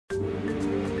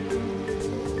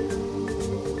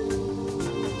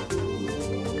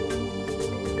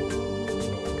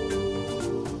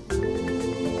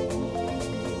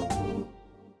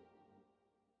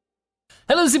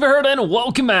Heard, and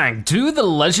welcome back to The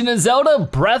Legend of Zelda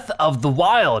Breath of the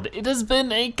Wild. It has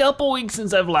been a couple weeks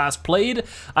since I've last played.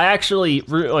 I actually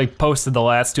posted the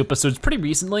last 2 episodes pretty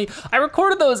recently. I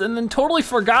recorded those and then totally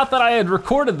forgot that I had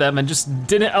recorded them and just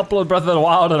didn't upload Breath of the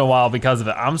Wild in a while because of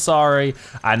it. I'm sorry,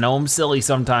 I know I'm silly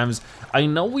sometimes. I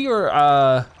know we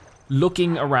are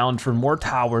looking around for more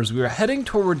towers. We are heading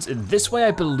towards this way,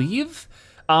 I believe.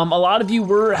 A lot of you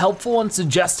were helpful in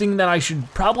suggesting that I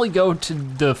should probably go to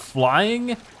the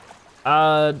flying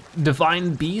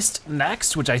divine beast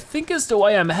next, which I think is the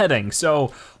way I'm heading.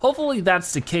 So hopefully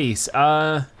that's the case.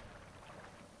 Oh,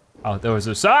 there was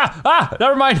this,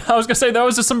 never mind. I was gonna say there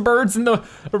was just some birds in the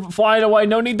flying away.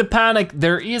 No need to panic.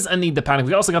 There is a need to panic.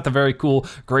 We also got the very cool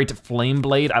Great Flame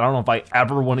Blade. I don't know if I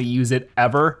ever wanna use it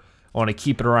ever. I wanna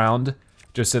keep it around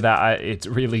just so that it's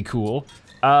really cool.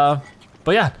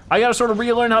 But yeah, I gotta sort of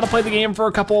relearn how to play the game for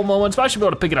a couple of moments, but I should be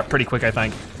able to pick it up pretty quick, I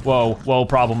think. Whoa,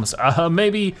 problems.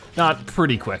 Maybe not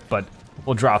pretty quick, but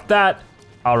we'll drop that.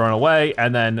 I'll run away,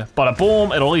 and then bada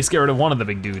boom, it'll at least get rid of one of the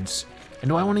big dudes. And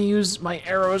do I wanna use my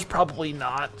arrows? Probably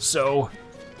not, so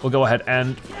we'll go ahead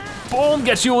and boom,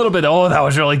 get you a little bit. Oh, that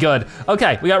was really good.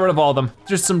 Okay, we got rid of all of them.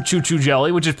 Just some choo-choo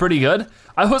jelly, which is pretty good.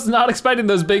 I was not expecting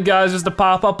those big guys just to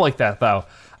pop up like that, though.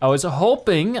 I was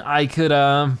hoping I could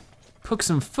cook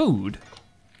some food.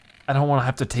 I don't wanna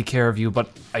have to take care of you, but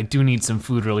I do need some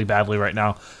food really badly right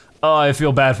now. Oh, I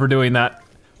feel bad for doing that.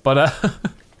 But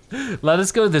let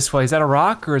us go this way. Is that a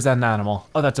rock or is that an animal?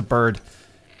 Oh, that's a bird.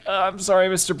 I'm sorry,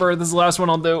 Mr. Bird, this is the last one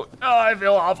I'll do. Oh, I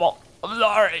feel awful. I'm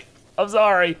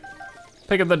sorry.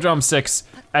 Pick up the drumsticks.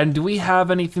 And do we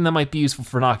have anything that might be useful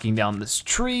for knocking down this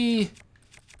tree?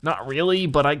 Not really,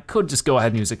 but I could just go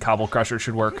ahead and use a cobble crusher, it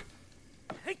should work.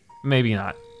 Maybe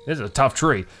not. This is a tough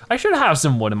tree. I should have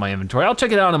some wood in my inventory. I'll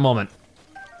check it out in a moment.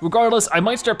 Regardless, I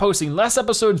might start posting less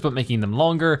episodes, but making them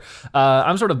longer.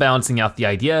 I'm sort of balancing out the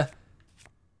idea.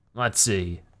 Let's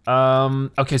see.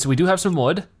 Okay, so we do have some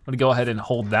wood. I'm gonna go ahead and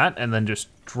hold that and then just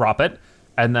drop it.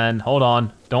 And then, hold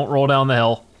on, don't roll down the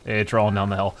hill. It's rolling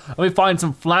down the hill. Let me find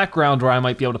some flat ground where I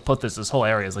might be able to put this. This whole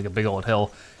area is like a big old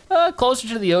hill. Closer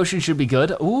to the ocean should be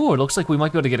good. Ooh, it looks like we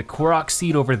might be able to get a Korok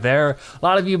seed over there. A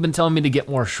lot of you have been telling me to get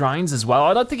more shrines as well.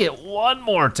 I'd like to get one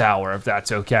more tower if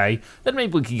that's okay. Then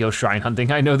maybe we can go shrine hunting.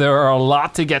 I know there are a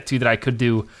lot to get to that I could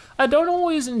do. I don't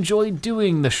always enjoy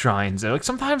doing the shrines. Like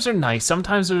sometimes they're nice,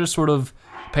 sometimes they're just sort of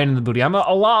pain in the booty. I'm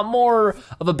a lot more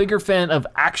of a bigger fan of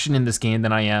action in this game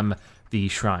than I am the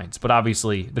shrines. But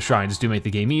obviously the shrines do make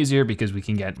the game easier because we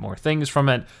can get more things from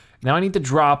it. Now I need to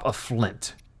drop a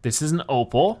flint. This is an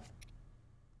opal.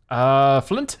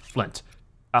 Flint.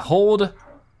 Hold,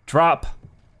 drop,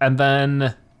 and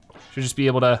then should just be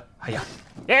able to, yeah,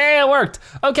 it worked.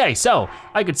 Okay, so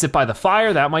I could sit by the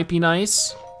fire, that might be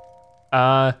nice.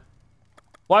 Well,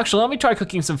 actually, let me try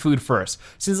cooking some food first.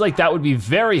 Seems like that would be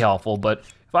very helpful, but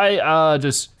if I I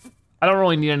don't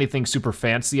really need anything super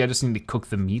fancy, I just need to cook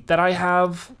the meat that I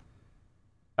have.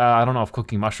 I don't know if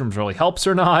cooking mushrooms really helps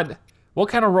or not. What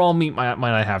kind of raw meat might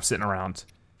I have sitting around?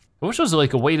 I wish there was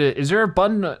like a way to, is there a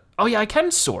button? Oh yeah, I can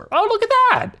sort. Oh, look at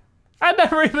that. I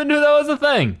never even knew that was a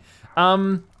thing.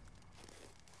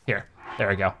 Here, there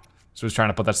we go. So I was trying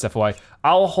to put that stuff away.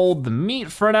 I'll hold the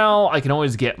meat for now. I can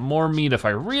always get more meat if I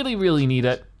really, really need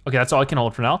it. Okay, that's all I can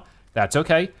hold for now. That's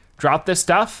okay. Drop this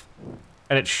stuff,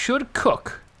 and it should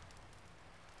cook.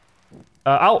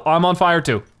 Oh, I'm on fire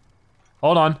too.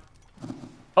 Hold on.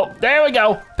 Oh, there we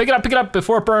go. Pick it up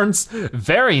before it burns.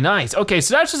 Very nice. Okay,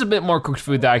 so that's just a bit more cooked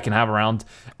food that I can have around,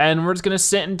 and we're just gonna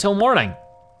sit until morning.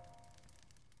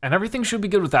 And everything should be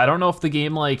good with that. I don't know if the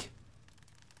game like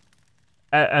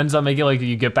ends up making like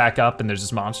you get back up and there's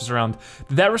just monsters around.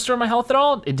 Did that restore my health at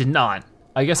all? It did not.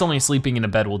 I guess only sleeping in a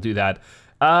bed will do that.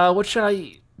 What should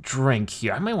I drink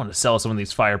here? I might want to sell some of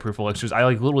these fireproof elixirs. I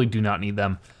like literally do not need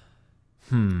them.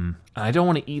 I don't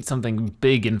want to eat something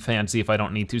big and fancy if I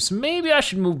don't need to, so maybe I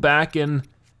should move back and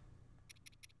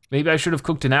maybe I should have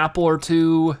cooked an apple or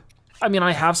two. I mean,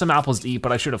 I have some apples to eat,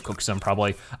 but I should have cooked some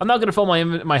probably. I'm not gonna fill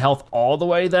my health all the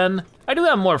way then. I do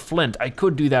have more flint, I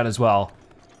could do that as well.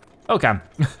 Okay,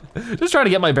 just trying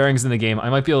to get my bearings in the game. I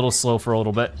might be a little slow for a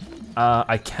little bit.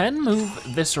 I can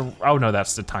move this, oh no,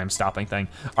 that's the time stopping thing.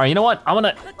 All right, you know what, I'm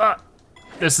gonna,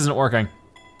 this isn't working.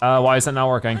 Why is that not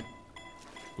working?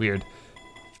 Weird.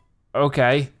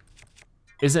 Okay,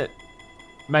 is it,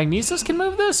 Magnesis can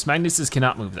move this? Magnesis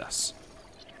cannot move this.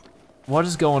 What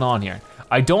is going on here?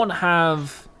 I don't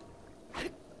have,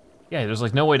 yeah, there's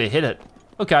like no way to hit it.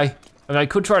 Okay, I mean, I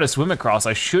could try to swim across.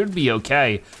 I should be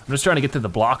okay. I'm just trying to get to the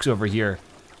blocks over here.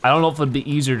 I don't know if it'd be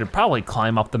easier to probably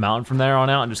climb up the mountain from there on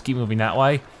out and just keep moving that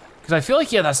way. Cause I feel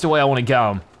like, yeah, that's the way I wanna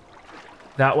go.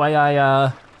 That way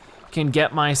I can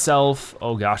get myself,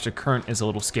 oh gosh, the current is a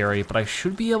little scary, but I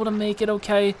should be able to make it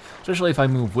okay. Especially if I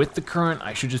move with the current,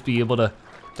 I should just be able to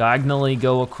diagonally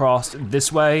go across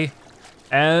this way.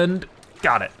 And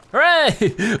got it,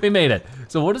 hooray, we made it.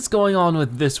 So what is going on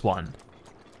with this one?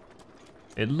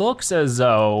 It looks as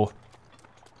though,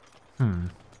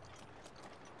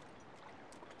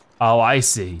 oh, I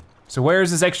see. So where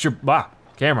is this extra,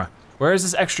 camera. Where is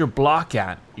this extra block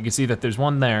at? You can see that there's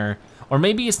one there. Or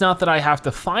maybe it's not that I have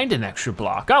to find an extra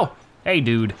block. Oh, hey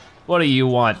dude, what do you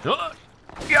want?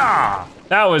 Yeah,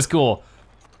 that was cool.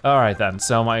 All right then,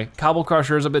 so my cobble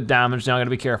crusher is a bit damaged, now I gotta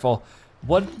be careful.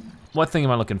 What thing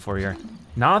am I looking for here?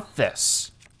 Not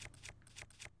this.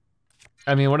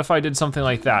 I mean, what if I did something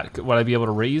like that? Would I be able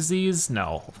to raise these?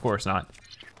 No, of course not.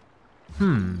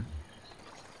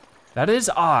 That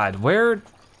is odd. Where,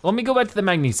 let me go back to the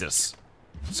magnesis.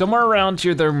 Somewhere around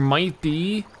here there might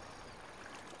be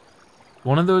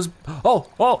one of those,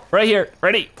 oh, right here,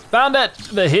 ready, found it,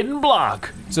 the hidden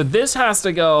block. So this has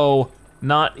to go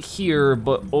not here,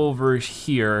 but over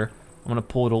here. I'm gonna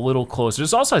pull it a little closer. This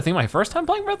is also, I think, my first time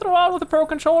playing Breath of the Wild with a Pro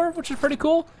controller, which is pretty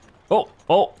cool.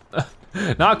 Oh,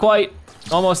 not quite,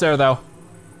 almost there though.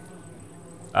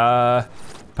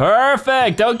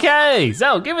 Perfect, okay.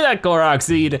 So give me that Korok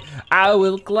seed. I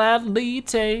will gladly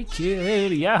take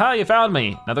it. Yeah, you found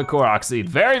me, another Korok seed.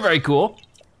 Very, very cool.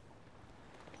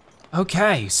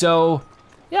 Okay, so,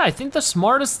 yeah, I think the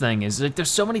smartest thing is, like, there's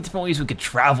so many different ways we could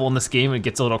travel in this game, it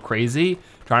gets a little crazy,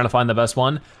 trying to find the best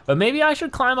one. But maybe I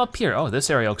should climb up here. Oh, this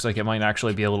area looks like it might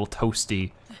actually be a little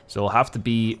toasty, so we'll have to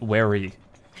be wary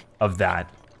of that.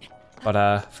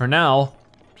 But for now,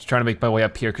 just trying to make my way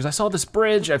up here, because I saw this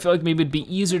bridge, I feel like maybe it'd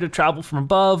be easier to travel from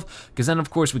above, because then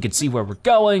of course we could see where we're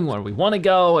going, where we wanna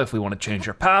go, if we wanna change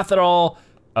our path at all.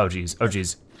 Oh geez,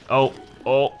 oh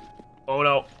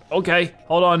no, okay,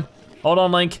 hold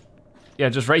on, Link. Yeah,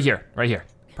 just right here,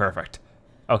 perfect.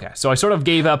 Okay, so I sort of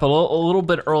gave up a little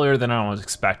bit earlier than I was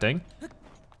expecting.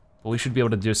 But we should be able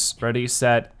to just ready,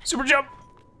 set, super jump.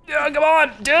 Yeah, come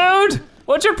on, dude!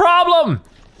 What's your problem?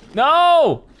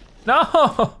 No!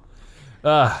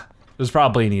 There's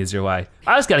probably an easier way.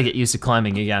 I just gotta get used to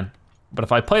climbing again. But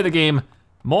if I play the game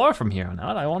more from here on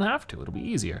out, I won't have to, it'll be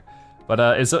easier. But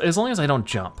as long as I don't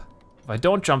jump. If I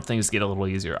don't jump, things get a little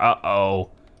easier.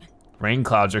 Uh-oh. Rain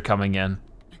clouds are coming in.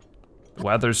 The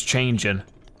weather's changing.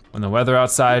 When the weather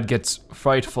outside gets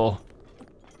frightful,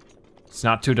 it's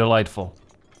not too delightful.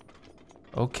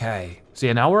 Okay, so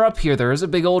yeah, now we're up here. There is a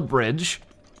big old bridge.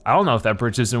 I don't know if that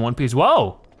bridge is in one piece.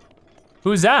 Whoa,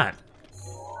 who's that?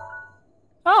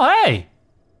 Oh, hey,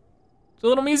 it's a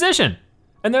little musician.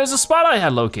 And there's a spot I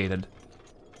had located.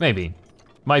 Maybe,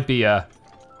 might be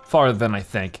farther than I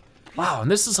think. Wow, and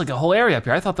this is like a whole area up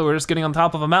here. I thought that we were just getting on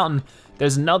top of a mountain.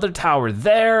 There's another tower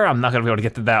there. I'm not gonna be able to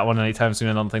get to that one anytime soon.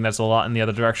 I don't think that's a lot in the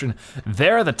other direction.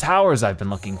 There are the towers I've been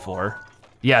looking for.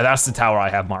 Yeah, that's the tower I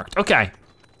have marked. Okay.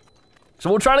 So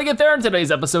we'll try to get there in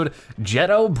today's episode.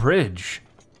 Jetto Bridge.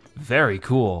 Very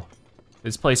cool.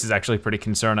 This place is actually pretty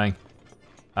concerning.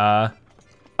 Oh,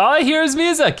 I hear his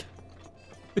music.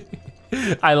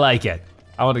 I like it.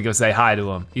 I want to go say hi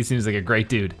to him. He seems like a great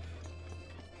dude.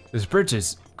 This bridge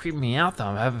is creeping me out though.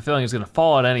 I have a feeling it's gonna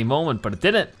fall at any moment, but it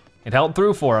didn't. It held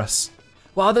through for us.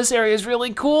 Wow, this area is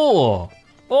really cool.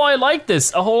 Oh, I like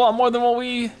this a whole lot more than what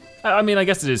I mean, I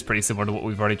guess it is pretty similar to what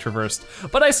we've already traversed,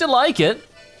 but I still like it.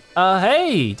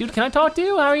 Hey, dude, can I talk to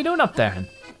you? How are you doing up there?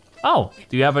 Oh,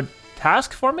 do you have a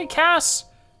task for me, Cass?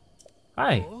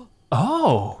 Hi.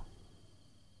 Oh.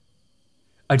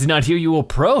 I did not hear you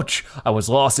approach. I was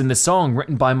lost in this song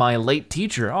written by my late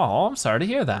teacher. Oh, I'm sorry to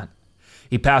hear that.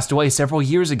 He passed away several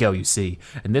years ago, you see,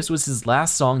 and this was his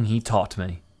last song he taught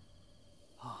me.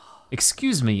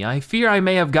 Excuse me, I fear I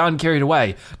may have gotten carried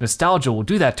away. Nostalgia will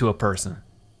do that to a person.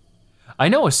 I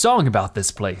know a song about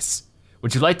this place.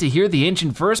 Would you like to hear the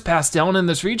ancient verse passed down in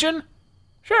this region?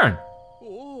 Sure.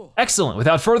 Excellent,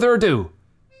 without further ado.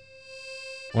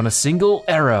 When a single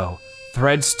arrow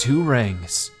threads two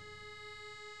rings.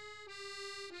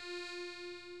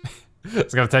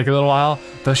 It's gonna take a little while.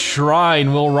 The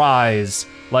shrine will rise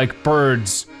like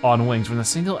birds on wings when a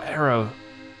single arrow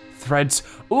threads.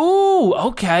 Ooh,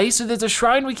 okay, so there's a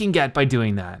shrine we can get by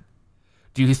doing that.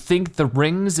 Do you think the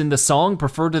rings in the song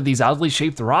refer to these oddly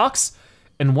shaped rocks?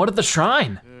 And what of the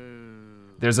shrine?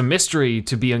 There's a mystery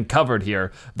to be uncovered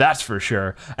here, that's for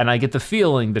sure, and I get the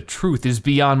feeling the truth is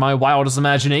beyond my wildest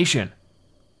imagination.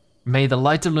 May the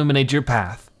light illuminate your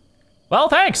path. Well,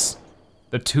 thanks.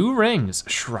 The Two Rings,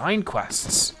 Shrine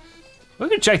Quests. We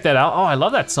can check that out. Oh, I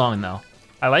love that song though.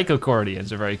 I like accordions,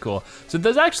 they're very cool. So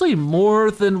there's actually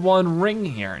more than one ring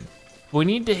here. We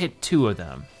need to hit two of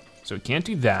them. So we can't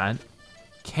do that.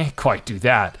 Can't quite do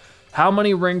that. How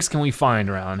many rings can we find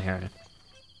around here?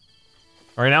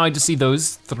 Right now I just see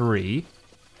those 3.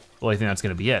 Well, I think that's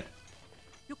gonna be it.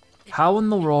 How in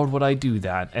the world would I do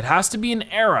that? It has to be an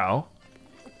arrow.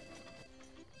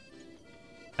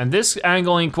 And this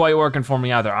angle ain't quite working for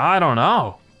me either. I don't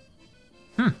know.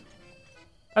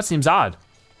 That seems odd.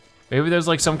 Maybe there's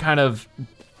like some kind of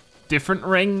different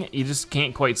ring you just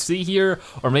can't quite see here,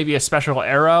 or maybe a special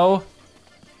arrow.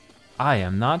 I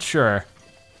am not sure.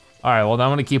 All right, well, then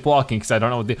I'm gonna keep walking because I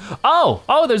don't know what the,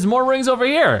 oh, there's more rings over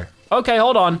here. Okay,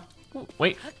 hold on.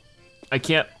 Wait, I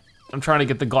can't, I'm trying to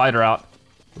get the glider out.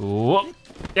 Whoop.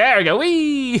 There we go,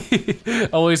 whee!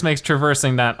 Always makes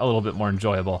traversing that a little bit more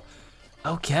enjoyable.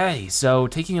 Okay, so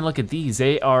taking a look at these,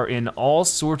 they are in all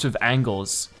sorts of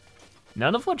angles,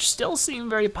 none of which still seem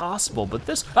very possible, but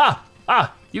this,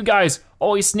 you guys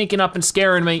always sneaking up and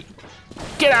scaring me.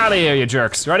 Get out of here, you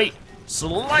jerks. Ready?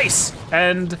 Slice,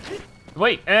 and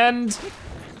wait, and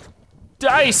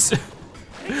dice.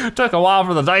 Took a while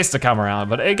for the dice to come around,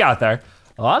 but it got there.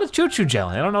 A lot of choo-choo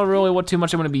jelly. I don't know really what too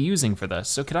much I'm gonna be using for this.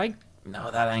 So could I,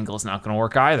 no, that angle's not gonna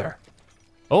work either.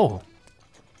 Oh,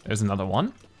 there's another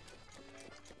one.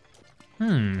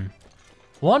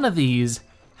 One of these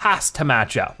has to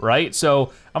match up, right?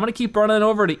 So I'm gonna keep running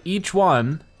over to each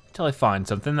one until I find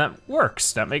something that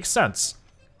works, that makes sense.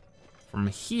 From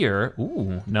here,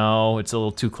 ooh, no, it's a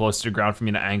little too close to the ground for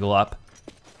me to angle up.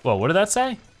 Whoa, what did that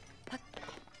say?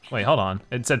 Wait, hold on.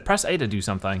 It said press A to do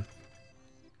something.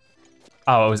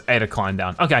 Oh, it was A to climb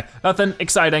down. Okay, nothing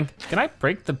exciting. Can I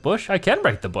break the bush? I can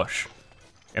break the bush.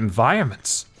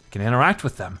 Environments, can interact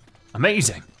with them.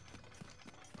 Amazing.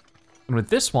 And with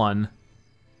this one,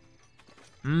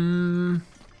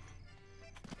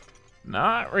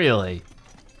 not really.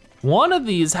 One of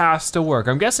these has to work.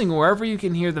 I'm guessing wherever you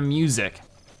can hear the music.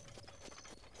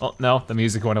 Oh, no, the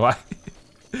music went away.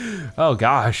 Oh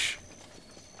gosh.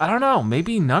 I don't know,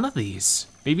 maybe none of these.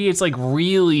 Maybe it's like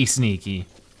really sneaky.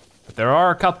 But there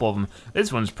are a couple of them.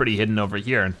 This one's pretty hidden over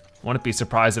here, and I wouldn't be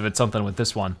surprised if it's something with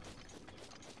this one.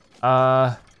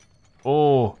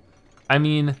 Oh, I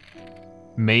mean,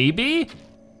 maybe?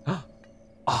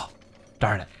 Oh,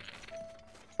 darn it.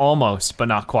 Almost, but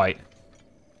not quite.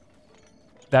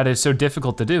 That is so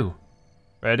difficult to do.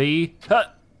 Ready? Huh.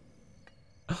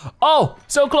 Oh,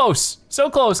 so close, so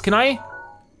close. Can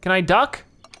I duck?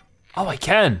 Oh, I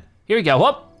can. Here we go,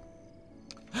 whoop.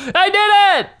 I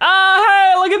did it! Oh,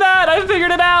 hey, look at that, I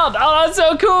figured it out. Oh, that's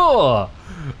so cool.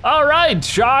 All right,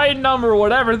 shrine number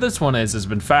whatever this one is has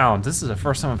been found. This is the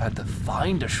first time I've had to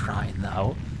find a shrine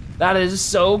though. That is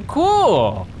so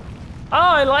cool. Oh,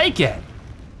 I like it.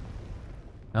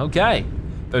 Okay,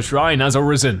 the shrine has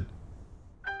arisen.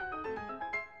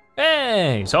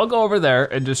 Hey, so I'll go over there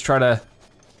and just try to,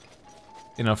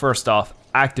 first off,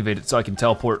 activate it so I can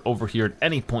teleport over here at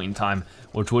any point in time,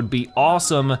 which would be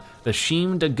awesome. The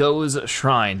Sheem to Go's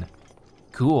Shrine.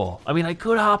 Cool. I mean, I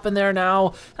could hop in there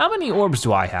now. How many orbs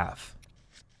do I have?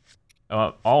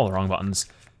 All the wrong buttons.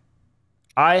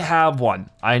 I have 1.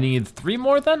 I need 3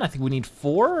 more then? I think we need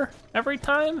 4 every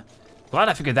time. Glad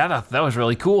I figured that out. That was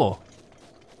really cool.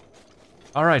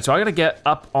 All right, so I gotta get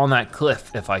up on that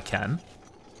cliff if I can,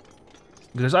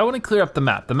 because I wanna clear up the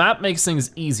map. The map makes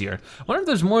things easier. I wonder if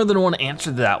there's more than one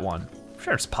answer to that one. I'm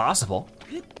sure it's possible,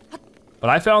 but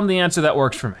I found the answer that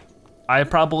works for me. I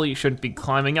probably shouldn't be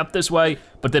climbing up this way,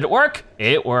 but did it work?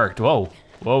 It worked, whoa.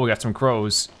 Whoa, we got some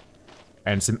crows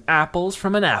and some apples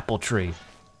from an apple tree.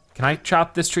 Can I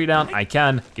chop this tree down? I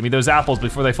can. Give me those apples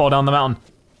before they fall down the mountain.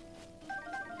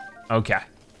 Okay,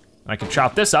 I can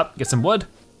chop this up, get some wood,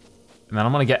 and then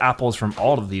I'm gonna get apples from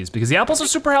all of these because the apples are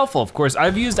super helpful. Of course,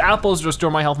 I've used apples to restore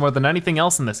my health more than anything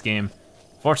else in this game.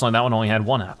 Fortunately, that one only had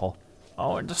 1 apple.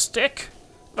 Oh, and a stick.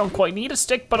 Don't quite need a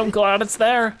stick, but I'm glad it's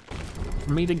there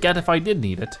for me to get if I did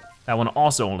need it. That one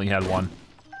also only had 1.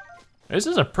 This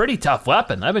is a pretty tough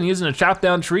weapon. I've been using it to chop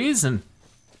down trees and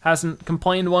hasn't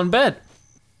complained one bit.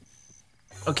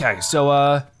 Okay,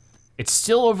 so it's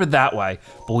still over that way,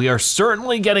 but we are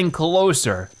certainly getting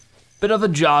closer. Bit of a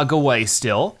jog away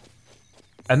still.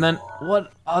 And then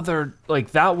what other,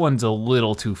 like that one's a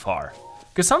little too far.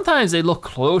 Because sometimes they look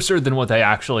closer than what they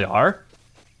actually are.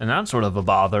 And that's sort of a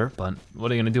bother, but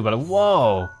what are you gonna do about it?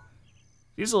 Whoa,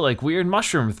 these are like weird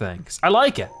mushroom things. I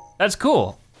like it, that's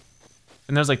cool.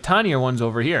 And there's like tinier ones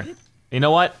over here. You know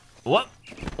what?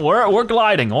 We're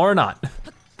gliding or not.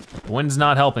 The wind's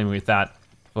not helping me with that.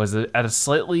 If it was at a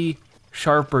slightly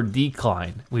sharper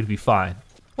decline, we'd be fine.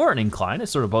 Or an incline,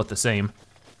 it's sort of both the same.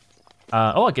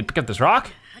 Oh, I could pick up this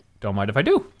rock. Don't mind if I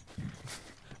do.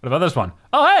 What about this one?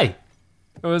 Oh, hey,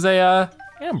 it was a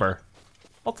amber.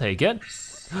 I'll take it.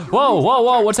 Whoa, whoa,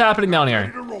 whoa, what's happening down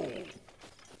here?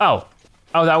 Oh,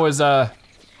 that was the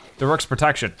rook's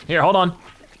protection. Here, hold on.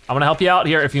 I'm gonna help you out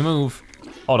here if you move.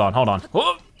 Hold on.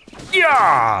 Oh,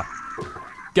 yeah!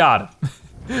 Got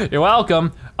it. You're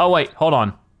welcome. Oh wait, hold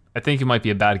on. I think you might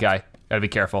be a bad guy. Gotta be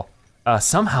careful.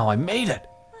 Somehow I made it.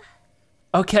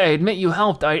 Okay, admit you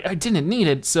helped. I didn't need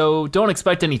it, so don't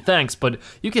expect any thanks, but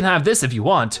you can have this if you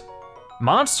want.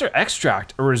 Monster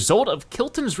extract, a result of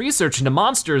Kilton's research into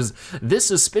monsters. This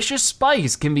suspicious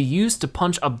spice can be used to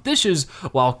punch up dishes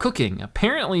while cooking.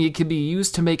 Apparently it can be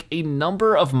used to make a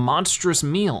number of monstrous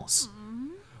meals.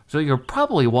 So you're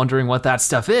probably wondering what that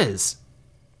stuff is.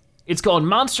 It's called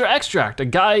Monster Extract. A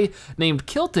guy named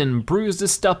Kilton brews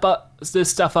this stuff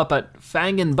up at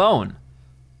Fang and Bone.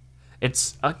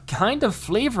 It's a kind of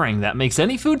flavoring that makes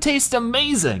any food taste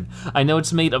amazing. I know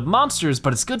it's made of monsters,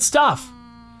 but it's good stuff.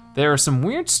 There are some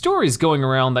weird stories going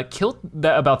around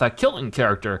about that Kilton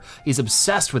character. He's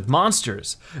obsessed with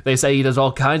monsters. They say he does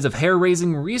all kinds of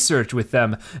hair-raising research with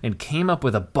them and came up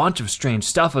with a bunch of strange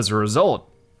stuff as a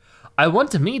result. I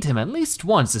want to meet him at least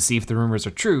once to see if the rumors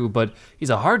are true, but he's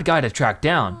a hard guy to track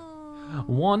down.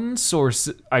 One source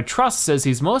I trust says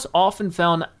he's most often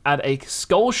found at a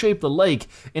skull-shaped lake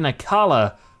in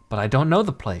Akala, but I don't know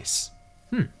the place.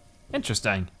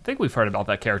 Interesting. I think we've heard about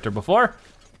that character before.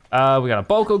 We got a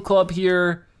Boko Club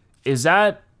here. Is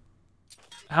that,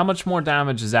 how much more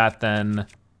damage is that than,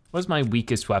 what's my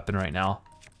weakest weapon right now?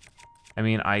 I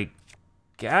mean, I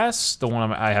guess the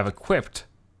one I have equipped.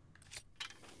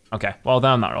 Okay, well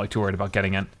then I'm not really too worried about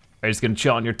getting in. Are you just gonna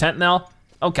chill in your tent now?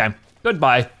 Okay,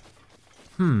 goodbye.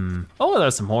 Oh,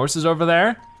 there's some horses over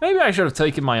there. Maybe I should have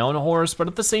taken my own horse, but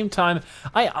at the same time,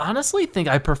 I honestly think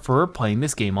I prefer playing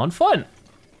this game on foot.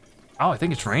 Oh, I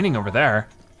think it's raining over there.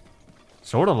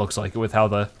 Sort of looks like it with how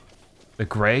the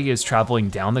gray is traveling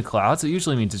down the clouds. It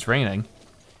usually means it's raining.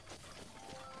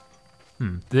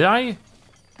 Did I?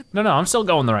 No, I'm still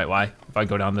going the right way if I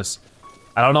go down this.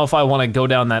 I don't know if I wanna go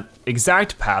down that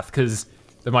exact path because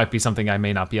there might be something I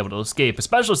may not be able to escape,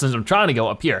 especially since I'm trying to go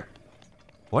up here.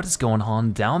 What is going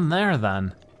on down there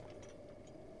then?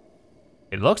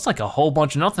 It looks like a whole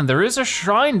bunch of nothing. There is a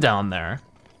shrine down there.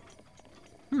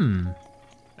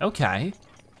 Okay.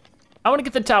 I wanna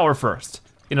get the tower first.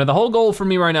 You know, the whole goal for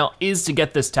me right now is to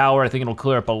get this tower. I think it'll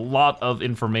clear up a lot of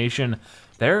information.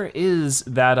 There is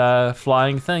that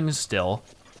flying thing still.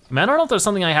 I mean, I don't know if there's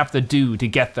something I have to do to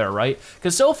get there, right?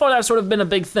 Because so far that's sort of been a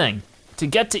big thing. To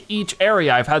get to each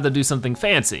area, I've had to do something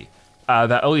fancy.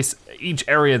 That at least each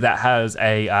area that has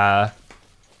a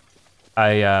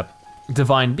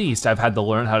divine beast, I've had to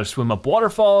learn how to swim up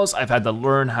waterfalls. I've had to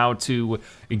learn how to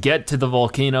get to the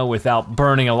volcano without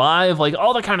burning alive, like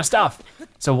all that kind of stuff.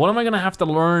 So what am I gonna have to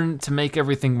learn to make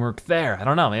everything work there? I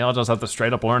don't know, maybe I'll just have to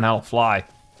straight up learn how to fly.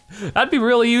 That'd be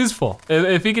really useful.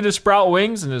 If he could just sprout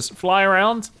wings and just fly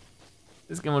around,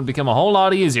 this game would become a whole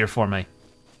lot easier for me.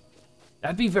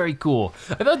 That'd be very cool.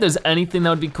 I thought there's anything that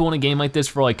would be cool in a game like this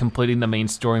for like completing the main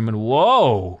story mode.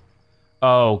 Whoa.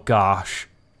 Oh gosh.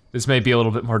 This may be a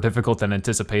little bit more difficult than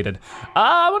anticipated.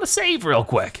 I wanna save real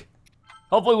quick.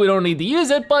 Hopefully we don't need to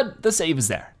use it, but the save is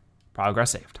there.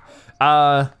 Progress saved.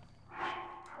 But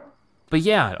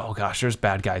yeah, oh gosh, there's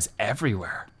bad guys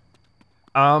everywhere.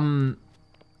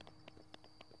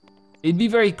 It'd be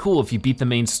very cool if you beat the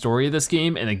main story of this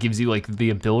game and it gives you like the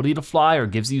ability to fly or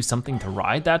gives you something to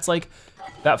ride that's like,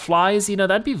 that flies, you know,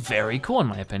 that'd be very cool in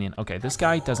my opinion. Okay, this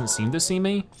guy doesn't seem to see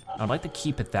me. I'd like to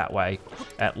keep it that way,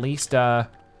 at least for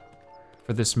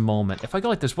this moment. If I go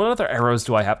like this, what other arrows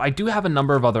do I have? I do have a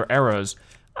number of other arrows.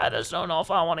 I just don't know if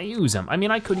I wanna use them. I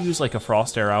mean, I could use like a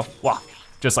frost arrow, wow,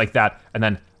 just like that, and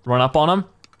then run up on him,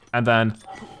 and then,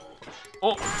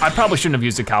 oh, I probably shouldn't have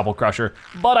used a cobble crusher,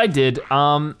 but I did.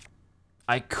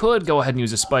 I could go ahead and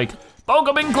use a spike.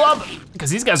 Pokemon Club, because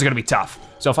these guys are gonna be tough.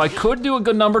 So if I could do a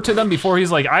good number to them before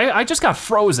he's like, I just got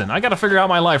frozen. I gotta figure out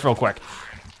my life real quick.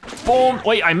 Boom,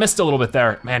 wait, I missed a little bit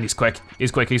there. Man, he's quick,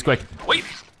 he's quick. Wait,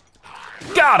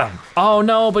 got him. Oh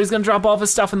no, but he's gonna drop off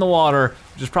his stuff in the water,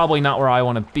 which is probably not where I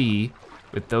wanna be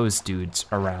with those dudes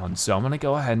around. So I'm gonna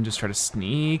go ahead and just try to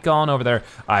sneak on over there.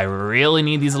 I really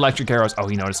need these electric arrows. Oh,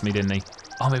 he noticed me, didn't he?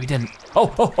 Oh, maybe he didn't.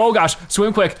 Oh gosh,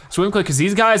 swim quick, because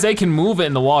these guys, they can move it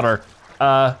in the water.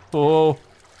 Okay,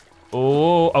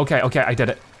 I did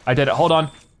it, hold on.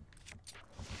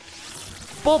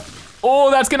 Boop.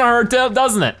 Oh, that's gonna hurt,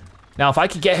 doesn't it? Now, if I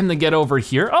could get him to get over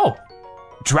here, oh,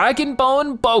 Dragon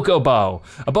Bone Bokobo.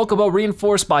 A Bokobo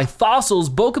reinforced by fossils,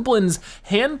 Bokoblins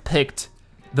handpicked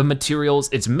the materials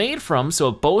it's made from, so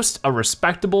it boasts a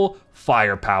respectable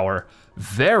firepower.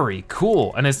 Very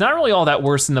cool, and it's not really all that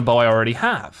worse than the bow I already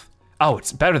have. Oh,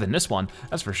 it's better than this one,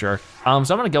 that's for sure. So I'm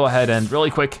gonna go ahead and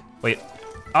really quick, wait,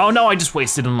 Oh no, I just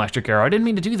wasted an electric arrow. I didn't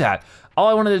mean to do that. All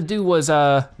I wanted to do was,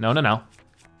 no.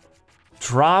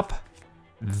 Drop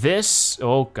this,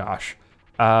 oh gosh.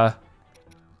 Bow,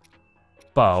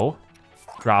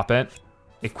 drop it.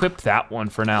 Equip that one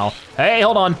for now. Hey,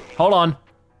 hold on.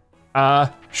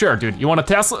 Sure, dude, you wanna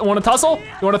tussle? You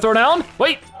wanna throw down?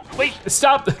 Wait,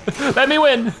 stop, let me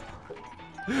win.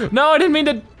 No, I didn't mean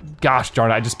to, gosh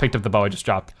darn it, I just picked up the bow I just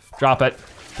dropped. Drop it,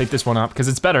 take this one up, because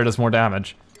it's better, it does more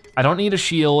damage. I don't need a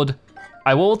shield.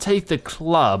 I will take the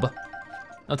club.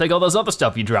 I'll take all those other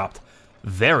stuff you dropped.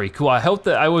 Very cool,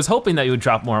 I was hoping that you would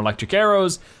drop more electric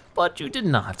arrows, but you did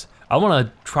not. I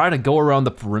wanna try to go around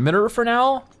the perimeter for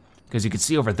now, because you can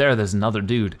see over there's another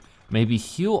dude. Maybe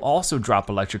he'll also drop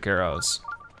electric arrows.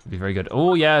 It'd be very good.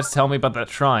 Oh yes, tell me about that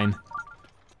shrine.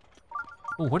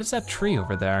 Oh, what is that tree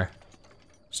over there?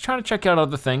 Just trying to check out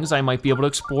other things I might be able to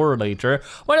explore later.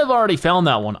 Might have already found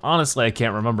that one. Honestly, I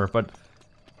can't remember, but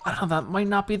I don't know, that might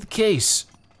not be the case.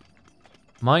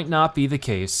 Might not be the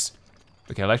case.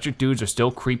 Okay, electric dudes are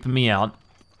still creeping me out.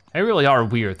 They really are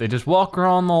weird. They just walk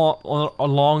around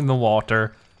along the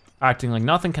water, acting like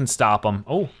nothing can stop them.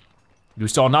 Oh, you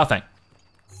saw nothing.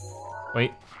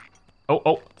 Wait,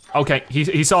 oh, okay,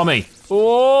 he saw me.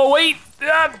 Oh, wait,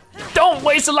 don't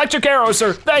waste electric arrows,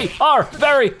 sir. They are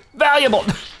very valuable.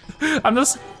 I'm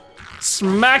just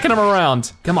smacking them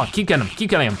around. Come on, keep getting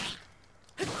him.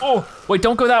 Oh, wait,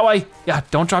 don't go that way. Yeah,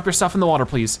 don't drop your stuff in the water,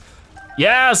 please.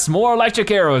 Yes, more electric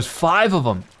arrows, 5 of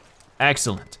them.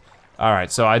 Excellent. All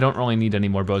right, so I don't really need any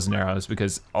more bows and arrows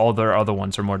because all their other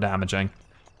ones are more damaging.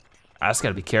 I just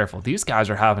gotta be careful. These guys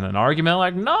are having an argument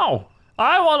like, no,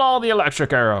 I want all the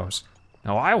electric arrows.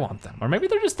 No, I want them. Or maybe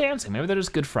they're just dancing, maybe they're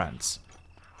just good friends.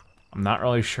 I'm not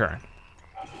really sure.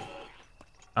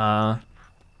 Trying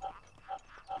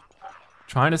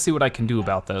to see what I can do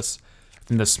about this.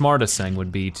 And the smartest thing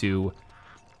would be to,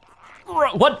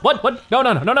 what? No,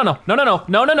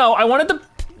 I wanted to,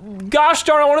 gosh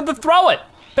darn, I wanted to throw it.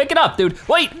 Pick it up, dude.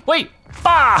 Wait,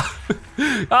 ah!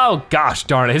 Oh gosh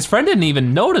darn it, his friend didn't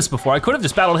even notice before. I could have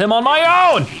just battled him on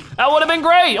my own. That would have been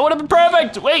great, it would have been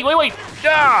perfect. Wait,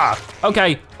 ah!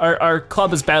 Okay, our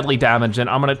club is badly damaged and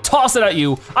I'm gonna toss it at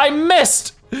you. I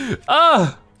missed,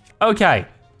 okay.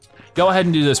 Go ahead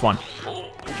and do this one.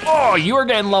 Oh, you are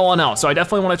getting low on health, so I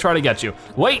definitely wanna try to get you.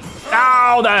 Wait,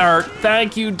 ow, that hurt.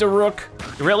 Thank you, Daruk.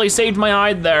 You really saved my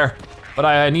hide there, but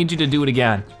I need you to do it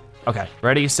again. Okay,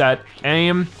 ready, set,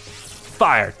 aim,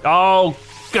 fire. Oh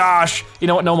gosh, you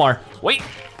know what, no more. Wait,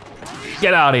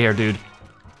 get out of here, dude.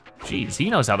 Jeez, he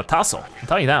knows how to tussle, I'll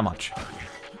tell you that much.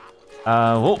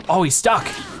 Oh, he's stuck.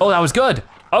 Oh, that was good.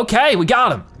 Okay, we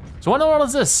got him. So what in the world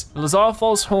is this? The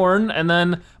Lizalfos horn, and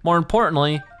then, more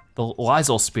importantly, the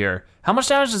Lysol spear. How much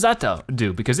damage does that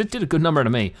do? Because it did a good number to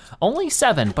me. Only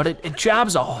 7, but it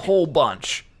jabs a whole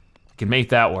bunch. Can make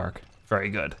that work, very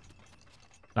good.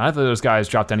 Neither of those guys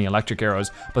dropped any electric arrows,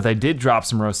 but they did drop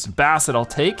some roasted bass that I'll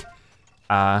take.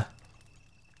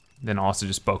 Then also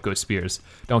just Boko spears.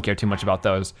 Don't care too much about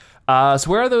those. So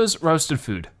where are those roasted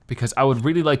food? Because I would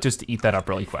really like just to eat that up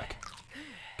really quick.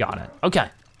 Got it, okay.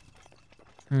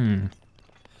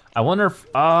 I wonder if,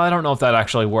 I don't know if that'd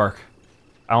actually work.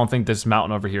 I don't think this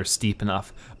mountain over here is steep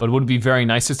enough, but it would be very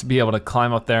nice just to be able to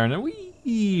climb up there and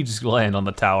then just land on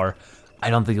the tower. I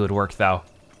don't think it would work though.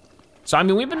 So I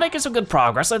mean, we've been making some good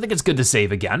progress. I think it's good to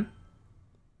save again.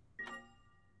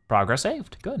 Progress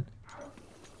saved, good.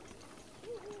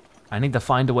 I need to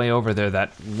find a way over there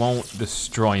that won't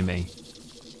destroy me.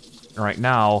 Right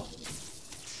now,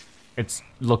 it's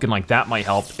looking like that might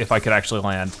help if I could actually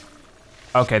land.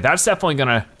 Okay, that's definitely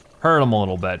gonna hurt him a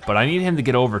little bit, but I need him to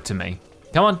get over to me.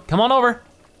 Come on over.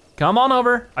 Come on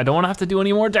over. I don't wanna have to do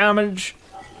any more damage,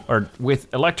 or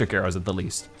with electric arrows at the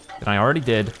least. And I already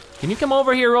did. Can you come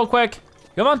over here real quick?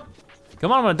 Come on, I'm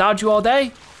gonna dodge you all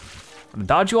day.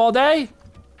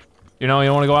 You know, you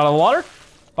don't wanna go out of the water?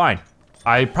 Fine.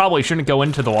 I probably shouldn't go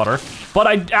into the water,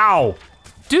 but ow.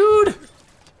 Dude,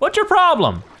 what's your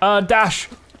problem? Dash.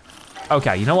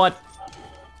 Okay, you know what?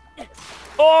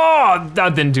 Oh,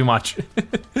 that didn't do much.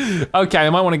 Okay, I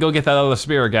might wanna go get that other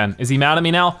spear again. Is he mad at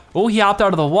me now? Oh, he hopped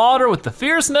out of the water with the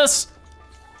fierceness.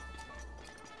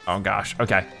 Oh gosh,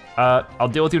 okay. I'll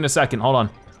deal with you in a second, hold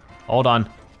on.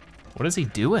 What is he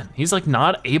doing? He's like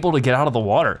not able to get out of the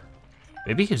water.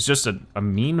 Maybe he's just a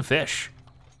mean fish.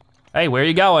 Hey, where are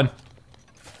you going?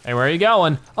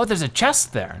 Oh, there's a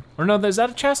chest there. Or no, is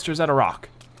that a chest or is that a rock?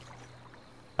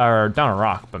 Or not a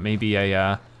rock, but maybe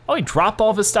a, oh, he dropped all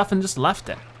of his stuff and just left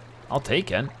it. I'll take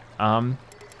it. Well,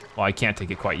 I can't take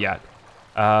it quite yet.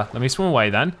 Let me swim away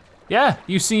then. Yeah,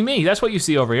 you see me, that's what you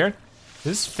see over here. Is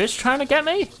this fish trying to get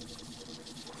me?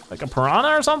 Like a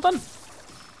piranha or something?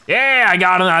 Yeah, I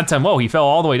got him that time. Whoa, he fell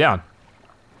all the way down.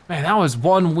 Man, that was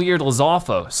one weird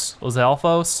Lizalfos.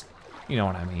 Lizalfos? You know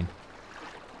what I mean.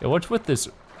 Yeah, what's with this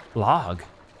log?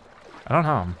 I don't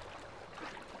know.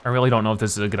 I really don't know if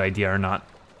this is a good idea or not.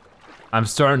 I'm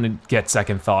starting to get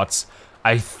second thoughts.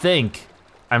 I think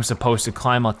I'm supposed to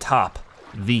climb atop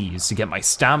these to get my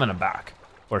stamina back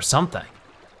or something.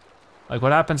 Like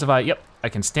what happens if I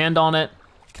can stand on it.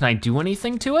 Can I do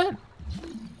anything to it?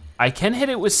 I can hit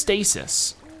it with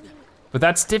stasis, but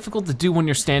that's difficult to do when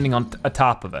you're standing on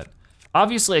atop of it.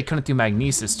 Obviously I couldn't do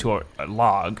magnesis to a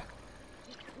log.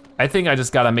 I think I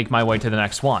just gotta make my way to the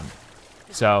next one.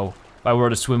 So if I were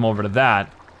to swim over to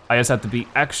that, I just have to be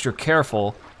extra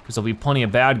careful because there'll be plenty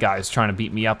of bad guys trying to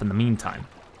beat me up in the meantime.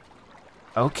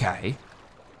 Okay,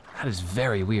 that is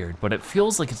very weird, but it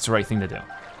feels like it's the right thing to do.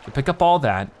 So pick up all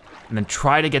that and then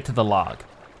try to get to the log.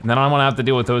 And then I won't have to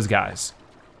deal with those guys.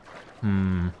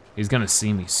 He's gonna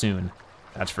see me soon,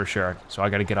 that's for sure. So I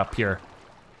gotta get up here.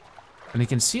 And you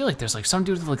can see like there's like some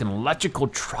dude with like an electrical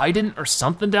trident or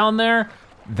something down there.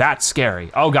 That's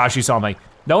scary. Oh gosh, you saw me.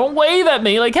 Don't wave at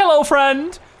me like, hello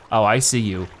friend. Oh, I see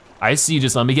you. I see you,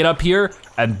 just let me get up here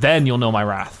and then you'll know my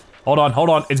wrath. Hold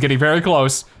on, it's getting very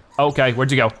close. Okay,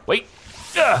 where'd you go? Wait,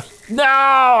 no,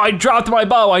 I dropped my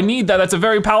bow. I need that, that's a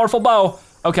very powerful bow.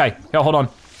 Okay, here, hold on.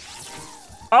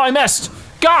 Oh, I missed.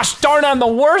 Gosh darn, I'm the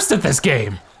worst at this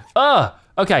game.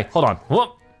 Okay, hold on.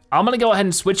 Whoop. I'm gonna go ahead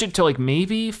and switch it to like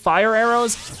maybe fire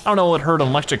arrows. I don't know what hurt an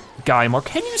electric guy more.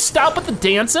 Can you stop with the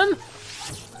dancing?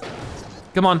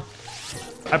 Come on.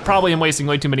 I probably am wasting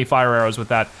way too many fire arrows with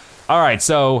that. All right,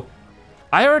 so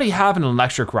I already have an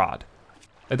electric rod.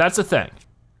 That's a thing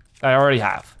I already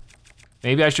have.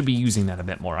 Maybe I should be using that a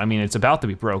bit more. I mean, it's about to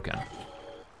be broken.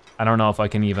 I don't know if I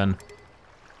can even.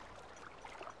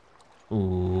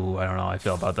 Ooh, I don't know how I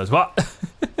feel about this. Well,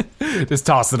 just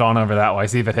toss it on over that way,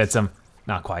 see if it hits him.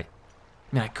 Not quite.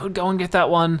 I mean, I could go and get that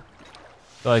one,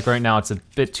 but like right now it's a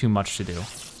bit too much to do.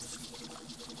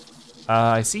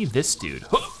 I see this dude.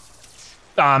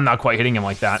 I'm not quite hitting him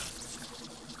like that.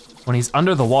 When he's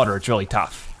under the water, it's really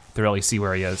tough to really see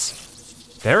where he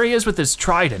is. There he is with his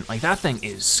trident. Like that thing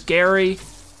is scary.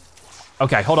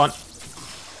 Okay, hold on.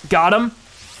 Got him.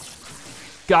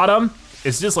 Got him.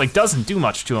 It's just like doesn't do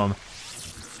much to him.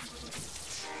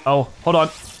 Oh, hold on.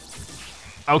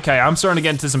 Okay, I'm starting to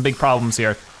get into some big problems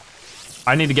here.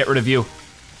 I need to get rid of you.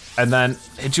 And then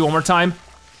hit you one more time.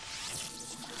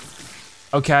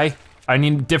 Okay, I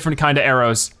need different kind of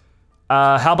arrows.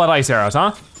 How about ice arrows,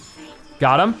 huh?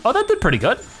 Got him. Oh, that did pretty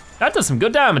good. That does some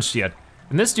good damage to you.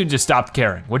 And this dude just stopped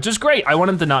caring, which is great. I want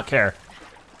him to not care.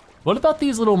 What about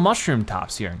these little mushroom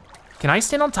tops here? Can I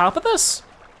stand on top of this?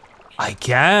 I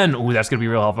can. Ooh, that's gonna be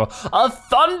real helpful. A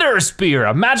thunder spear,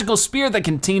 a magical spear that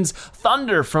contains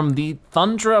thunder from the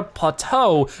Thundra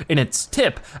Plateau in its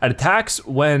tip. It attacks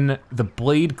when the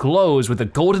blade glows with a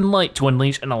golden light to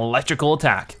unleash an electrical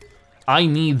attack. I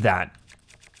need that.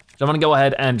 So I'm gonna go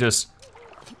ahead and just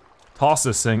toss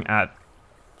this thing at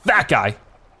that guy.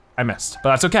 I missed, but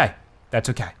that's okay. That's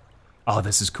okay. Oh,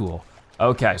 this is cool.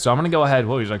 Okay, so I'm gonna go ahead.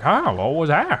 Whoa, he's like, huh, what was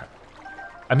that?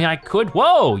 I mean, I could,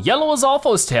 whoa, yellow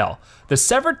Lizalfos tail. The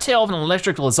severed tail of an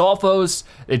electric Lizalfos,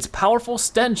 its powerful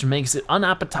stench makes it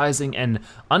unappetizing and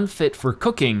unfit for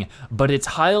cooking, but it's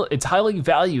highly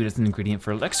valued as an ingredient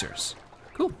for elixirs.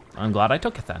 Cool, I'm glad I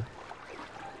took it then.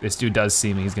 This dude does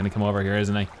see me, he's gonna come over here,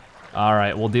 isn't he? All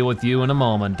right, we'll deal with you in a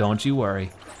moment, don't you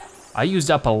worry. I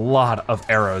used up a lot of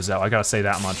arrows though, I gotta say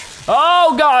that much.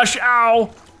 Oh gosh,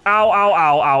 ow, ow, ow,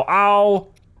 ow, ow, ow.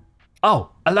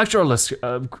 Oh, electro,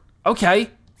 okay.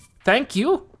 Thank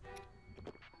you.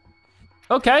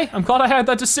 Okay, I'm glad I had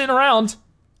that just sitting around.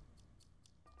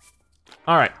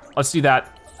 All right, let's do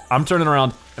that. I'm turning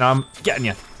around and I'm getting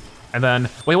you. And then,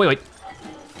 wait.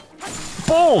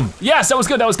 Boom, yes, that was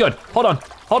good,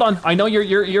 Hold on, I know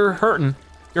you're hurting.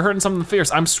 You're hurting something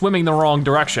fierce. I'm swimming the wrong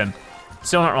direction.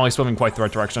 Still not really swimming quite the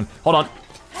right direction. Hold on.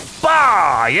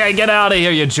 Bah, yeah, get out of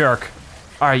here, you jerk.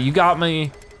 All right, you got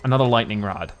me another lightning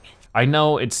rod. I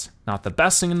know it's not the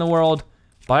best thing in the world,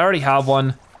 but I already have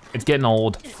one. It's getting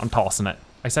old, I'm tossing it.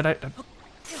 I said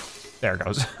there it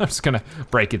goes. I'm just gonna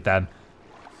break it then.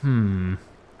 I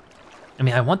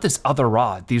mean, I want this other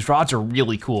rod. These rods are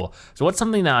really cool. So what's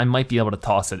something that I might be able to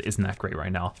toss it isn't that great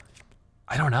right now?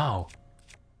 I don't know.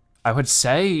 I would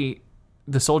say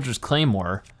the soldier's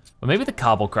claymore, but maybe the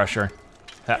cobble crusher.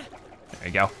 There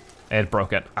you go, it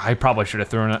broke it. I probably should have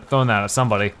thrown that at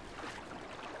somebody.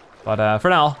 But for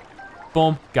now,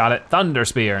 boom, got it, thunder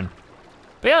spear.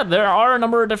 But yeah, there are a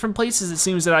number of different places it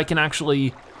seems that I can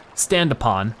actually stand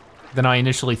upon than I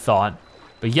initially thought.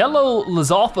 But yellow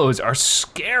Lizalfos are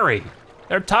scary.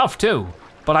 They're tough too.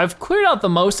 but I've cleared out the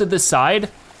most of this side,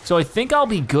 so I think I'll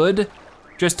be good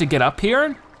just to get up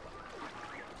here.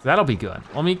 That'll be good.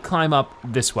 Let me climb up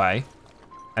this way,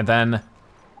 and then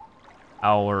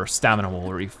our stamina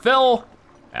will refill,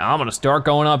 and I'm gonna start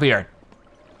going up here.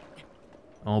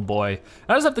 Oh boy,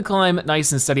 I just have to climb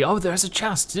nice and steady. Oh, there's a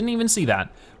chest, didn't even see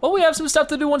that. Well, we have some stuff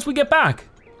to do once we get back.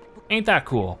 Ain't that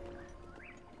cool?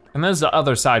 And there's the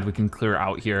other side we can clear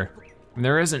out here. And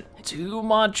there isn't too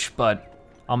much, but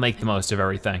I'll make the most of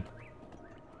everything.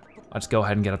 Let's go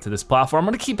ahead and get up to this platform. I'm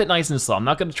gonna keep it nice and slow. I'm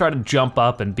not gonna try to jump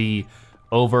up and be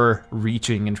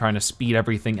overreaching and trying to speed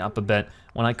everything up a bit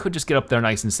when I could just get up there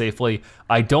nice and safely.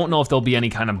 I don't know if there'll be any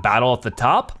kind of battle at the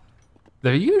top.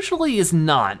 There usually is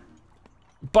not,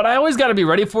 but I always gotta be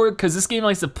ready for it because this game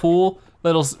likes to pull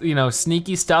little, you know,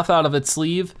 sneaky stuff out of its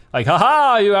sleeve. Like,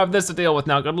 haha, you have this to deal with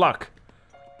now, good luck.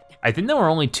 I think there were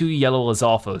only 2 yellow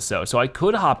Lizalfos though, so I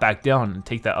could hop back down and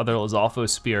take that other Lizalfo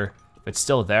spear if it's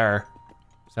still there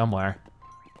somewhere.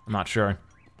 I'm not sure.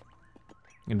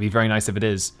 It'd be very nice if it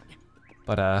is.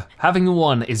 But having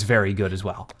one is very good as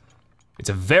well. It's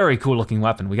a very cool looking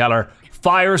weapon. We got our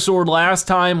fire sword last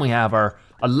time. We have our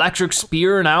electric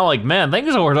spear now. Like, man,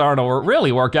 things are starting to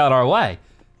really work out our way.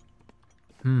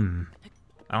 I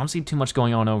don't see too much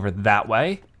going on over that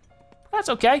way. That's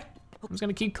okay. I'm just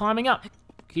gonna keep climbing up.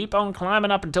 Keep on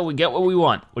climbing up until we get what we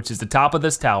want, which is the top of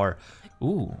this tower.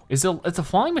 Ooh, it's a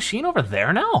flying machine over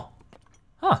there now?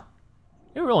 Huh,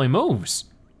 it really moves.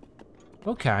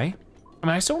 Okay. I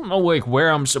mean, I still don't know like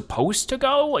where I'm supposed to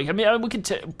go. Like, I mean, we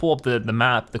could pull up the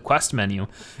map, the quest menu.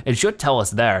 It should tell us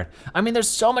there. I mean, there's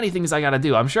so many things I gotta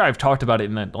do. I'm sure I've talked about it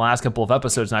in the last couple of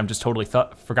episodes and I've just totally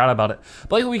forgot about it.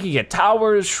 But like, we could get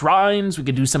towers, shrines, we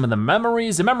could do some of the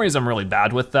memories. The memories I'm really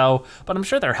bad with though, but I'm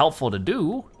sure they're helpful to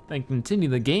do. They continue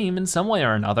the game in some way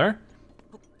or another.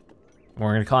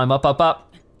 We're gonna climb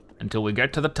up until we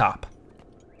get to the top.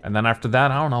 And then after that,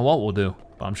 I don't know what we'll do,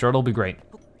 but I'm sure it'll be great.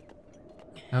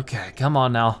 Okay, come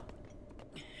on now.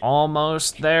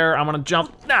 Almost there, I'm gonna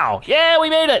jump now. Yeah, we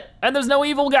made it! And there's no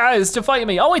evil guys to fight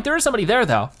me. Oh wait, there is somebody there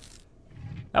though.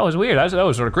 That was weird, that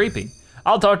was sort of creepy.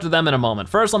 I'll talk to them in a moment.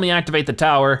 First, let me activate the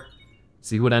tower,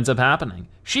 see what ends up happening.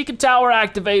 Sheikah Tower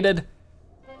activated.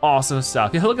 Awesome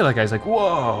stuff. Yeah, look at that guy, he's like,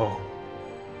 whoa.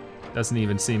 Doesn't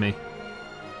even see me.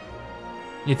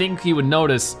 You think he would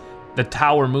notice the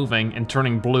tower moving and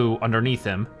turning blue underneath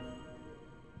him.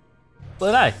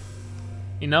 But hey,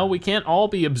 you know, we can't all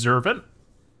be observant.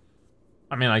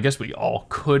 I mean, I guess we all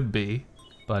could be,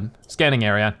 but scanning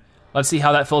area. Let's see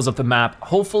how that fills up the map.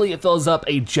 Hopefully it fills up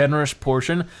a generous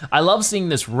portion. I love seeing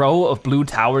this row of blue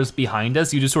towers behind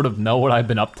us. You just sort of know what I've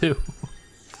been up to.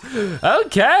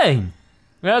 Okay,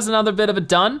 there's another bit of it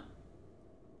done.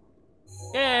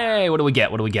 Yay, what do we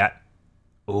get, what do we get?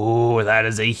 Ooh, that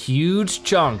is a huge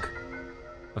chunk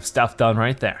of stuff done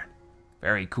right there.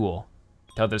 Very cool.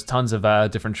 Tell there's tons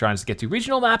of different shrines to get to.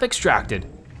 Regional map extracted.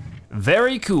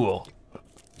 Very cool.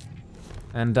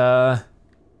 And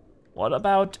what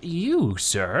about you,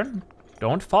 sir?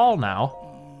 Don't fall now.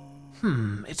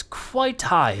 It's quite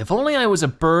high. If only I was a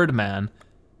bird man.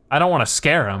 I don't wanna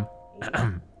scare him.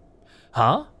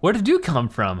 Huh? Where did you come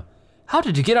from? How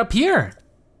did you get up here?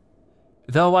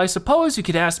 Though I suppose you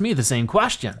could ask me the same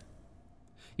question.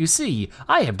 You see,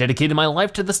 I have dedicated my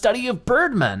life to the study of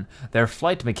birdmen. Their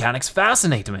flight mechanics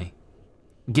fascinate me.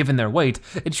 Given their weight,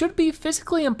 it should be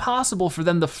physically impossible for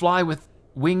them to fly with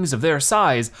wings of their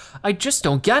size. I just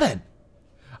don't get it.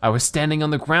 I was standing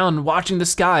on the ground watching the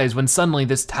skies when suddenly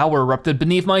this tower erupted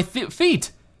beneath my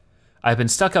feet. I've been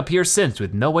stuck up here since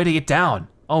with no way to get down.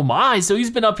 Oh my, so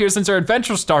he's been up here since our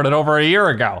adventure started over a year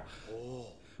ago.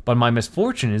 But my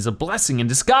misfortune is a blessing in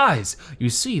disguise. You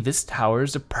see, this tower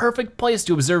is a perfect place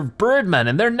to observe birdmen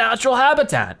in their natural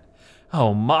habitat.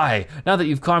 Oh my, now that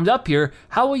you've climbed up here,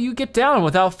 how will you get down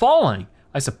without falling?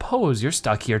 I suppose you're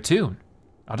stuck here too.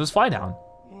 I'll just fly down.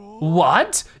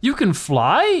 What? You can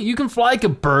fly? You can fly like a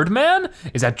birdman?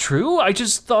 Is that true? I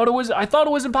thought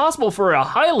it was impossible for a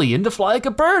Hylian to fly like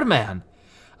a birdman.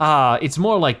 It's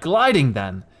more like gliding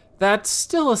then. That's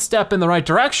still a step in the right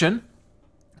direction.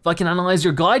 If I can analyze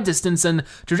your glide distance and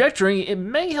trajectory, it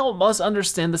may help us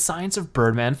understand the science of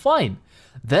birdman flight.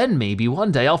 Then maybe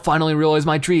one day I'll finally realize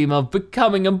my dream of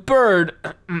becoming a bird.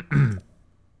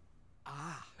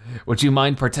 Would you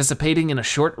mind participating in a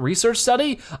short research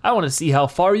study? I want to see how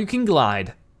far you can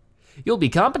glide. You'll be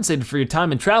compensated for your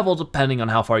time and travel depending on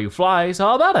how far you fly, so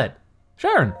how about it?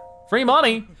 Sure, free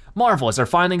money. Marvelous, our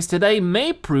findings today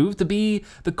may prove to be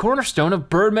the cornerstone of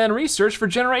birdman research for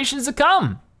generations to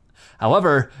come.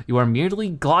 However, you are merely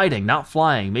gliding, not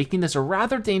flying, making this a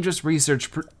rather dangerous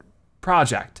research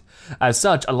project. As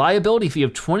such, a liability fee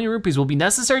of 20 rupees will be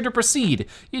necessary to proceed,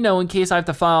 you know, in case I have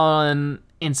to file an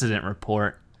incident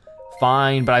report.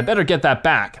 Fine, but I better get that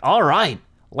back. All right,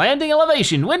 landing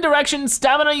elevation, wind direction,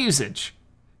 stamina usage.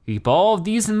 Keep all of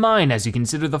these in mind as you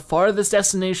consider the farthest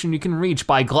destination you can reach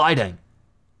by gliding.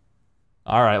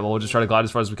 All right, well, we'll just try to glide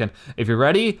as far as we can. If you're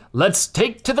ready, let's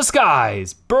take to the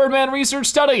skies. Birdman research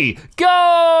study,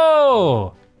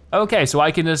 go! Okay, so I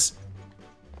can just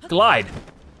glide.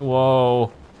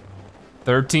 Whoa,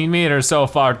 13 meters so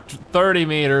far, 30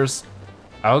 meters.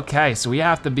 Okay, so we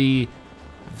have to be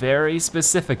very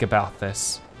specific about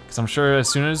this, because I'm sure as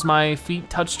soon as my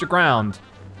feet touch the ground,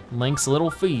 Link's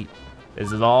little feet,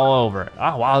 is it all over.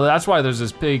 Oh, wow, that's why there's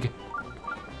this big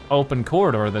open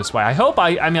corridor this way. I hope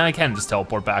I mean, I can just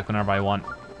teleport back whenever I want.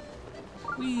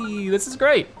 Whee, this is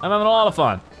great. I'm having a lot of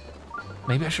fun.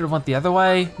 Maybe I should have went the other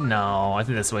way. No, I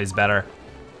think this way's better.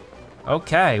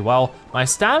 Okay, well, my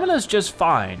stamina's just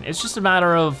fine. It's just a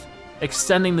matter of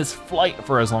extending this flight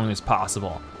for as long as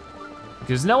possible.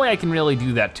 There's no way I can really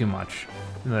do that too much.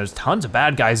 And there's tons of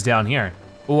bad guys down here.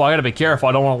 Oh, I gotta be careful.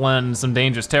 I don't wanna land in some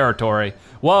dangerous territory.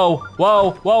 Whoa,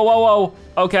 whoa, whoa, whoa, whoa.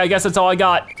 Okay, I guess that's all I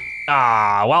got.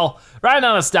 Ah, well, ran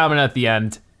out of stamina at the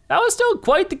end. That was still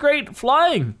quite the great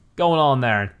flying going on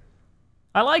there.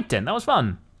 I liked it, that was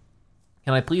fun.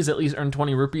 Can I please at least earn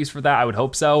 20 rupees for that? I would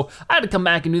hope so. I had to come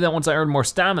back and do that once I earned more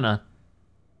stamina.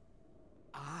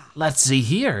 Let's see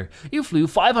here. You flew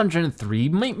 503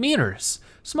 meters.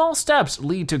 Small steps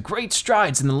lead to great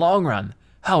strides in the long run.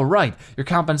 How right, your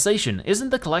compensation.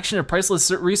 Isn't the collection of priceless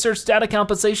research data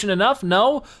compensation enough?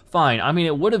 No? Fine, I mean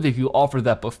it would have if you offered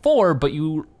that before, but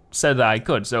you said that I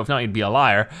could, so if not, you'd be a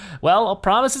liar. Well, a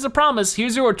promise is a promise.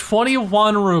 Here's your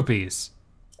 21 rupees.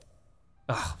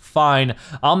 Ugh, fine,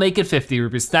 I'll make it 50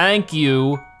 rupees, thank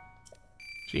you.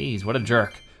 Jeez, what a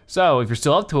jerk. So, if you're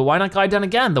still up to it, why not glide down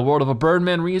again? The world of a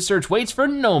Birdman research waits for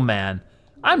no man.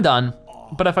 I'm done,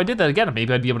 but if I did that again,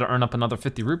 maybe I'd be able to earn up another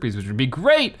 50 rupees, which would be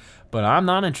great, but I'm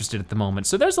not interested at the moment.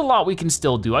 So there's a lot we can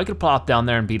still do. I could plop down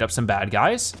there and beat up some bad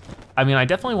guys. I mean, I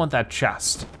definitely want that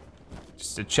chest,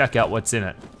 just to check out what's in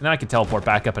it. And then I can teleport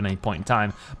back up at any point in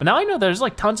time. But now I know there's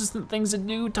like tons of things to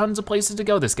do, tons of places to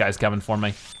go. This guy's coming for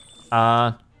me.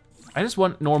 I just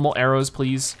want normal arrows,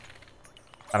 please.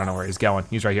 I don't know where he's going.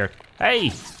 He's right here.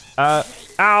 Hey,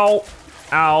 ow,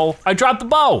 ow. I dropped the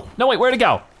bow. No, wait, where'd it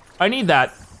go? I need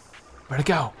that. Where'd it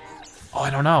go? Oh, I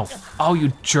don't know. Oh,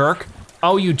 you jerk.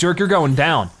 Oh, you jerk, you're going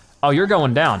down. Oh, you're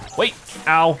going down. Wait,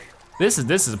 ow. This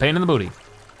is a pain in the booty.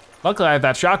 Luckily I have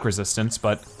that shock resistance,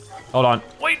 but hold on.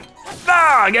 Wait,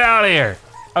 ah, get out of here.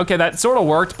 Okay, that sort of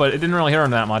worked, but it didn't really hurt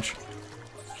him that much.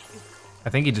 I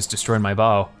think he just destroyed my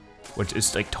bow, which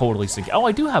is like totally sinking. Oh,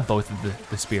 I do have both of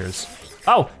the spears.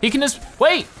 Oh, he can just,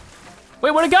 wait,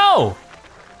 where'd it go?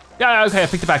 Yeah, okay, I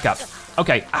picked it back up.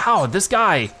 Okay, ow, this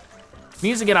guy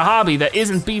needs to get a hobby that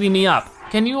isn't beating me up.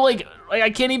 Can you like I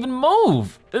can't even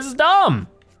move. This is dumb.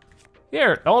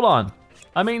 Here, hold on.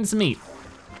 I'm eating some meat.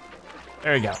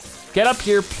 There you go. Get up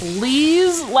here,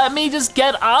 please. Let me just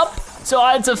get up so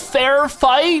it's a fair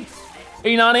fight. Are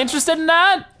you not interested in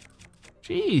that?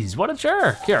 Jeez, what a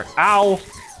jerk. Here, ow.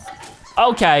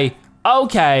 Okay,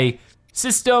 okay.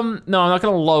 System, no, I'm not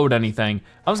gonna load anything.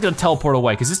 I was gonna teleport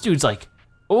away because this dude's like,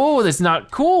 oh, that's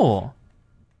not cool.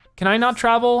 Can I not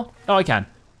travel? Oh, I can.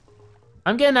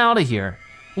 I'm getting out of here.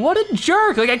 What a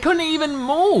jerk, like I couldn't even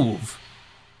move.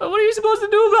 What are you supposed to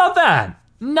do about that?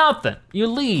 Nothing, you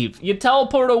leave, you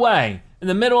teleport away in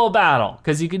the middle of battle,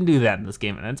 because you can do that in this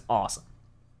game and it's awesome.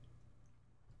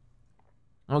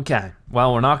 Okay,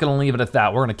 well, we're not gonna leave it at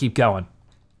that. We're gonna keep going.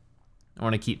 We're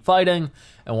gonna keep fighting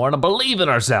and we're gonna believe in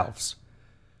ourselves.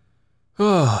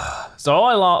 So all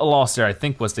I lost there, I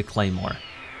think, was the claymore,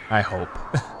 I hope.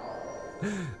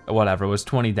 Whatever, it was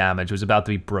 20 damage. It was about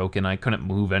to be broken. I couldn't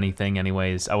move anything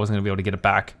anyways. I wasn't gonna be able to get it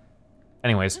back.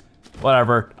 Anyways,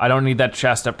 whatever. I don't need that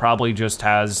chest that probably just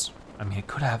has, I mean, it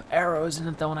could have arrows in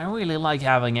it though, and I really like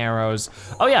having arrows.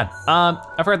 Oh yeah,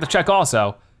 I forgot to check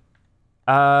also.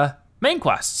 Main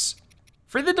quests.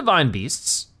 Free the divine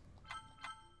beasts.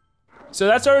 So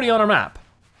that's already on our map.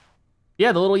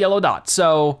 Yeah, the little yellow dot.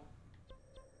 So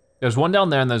there's one down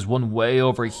there and there's one way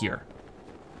over here.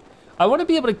 I wanna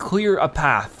be able to clear a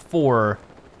path for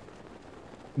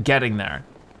getting there.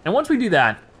 And once we do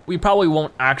that, we probably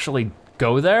won't actually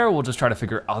go there. We'll just try to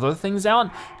figure other things out,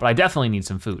 but I definitely need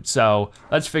some food. So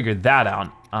let's figure that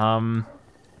out.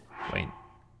 Wait,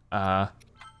 I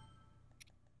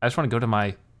just wanna go to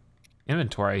my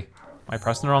inventory. Am I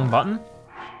pressing the wrong button?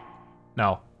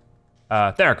 No.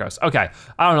 There it goes, okay.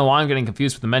 I don't know why I'm getting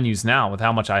confused with the menus now with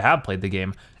how much I have played the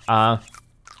game. There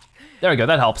we go,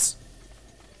 that helps.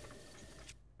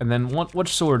 And then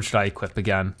which sword should I equip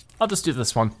again? I'll just do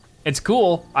this one. It's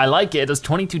cool, I like it. It does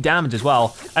 22 damage as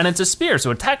well. And it's a spear,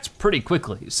 so it attacks pretty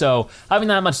quickly. So having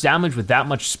that much damage with that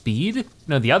much speed, you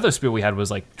know, the other spear we had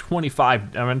was like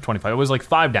 25, it was like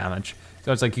 5 damage.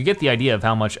 So it's like, you get the idea of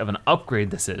how much of an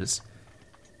upgrade this is.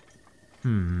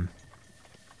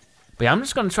 But yeah, I'm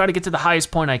just gonna try to get to the highest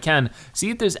point I can,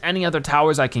 see if there's any other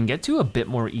towers I can get to a bit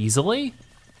more easily,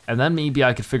 and then maybe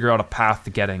I could figure out a path to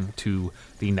getting to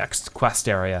the next quest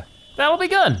area. That'll be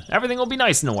good, everything will be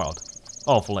nice in the world,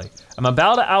 hopefully. I'm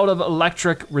about out of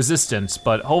electric resistance,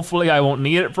 but hopefully I won't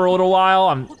need it for a little while.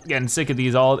 I'm getting sick of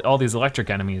all these electric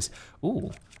enemies.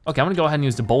 Ooh, okay, I'm gonna go ahead and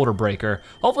use the boulder breaker.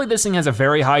 Hopefully this thing has a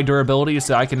very high durability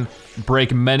so I can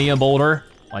break many a boulder,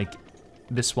 like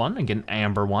this one, and get an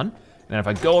amber one. And if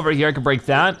I go over here, I can break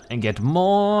that and get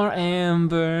more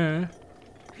amber.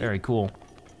 Very cool.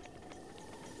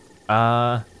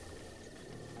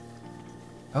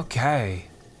 Okay.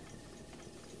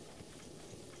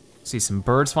 See some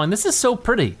birds flying. This is so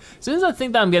pretty. As soon as I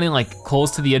think that I'm getting like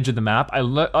close to the edge of the map,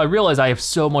 I realize I have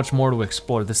so much more to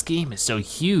explore. This game is so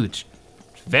huge.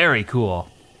 It's very cool.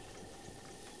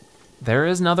 There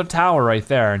is another tower right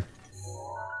there.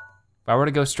 If I were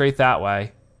to go straight that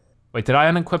way. Wait, did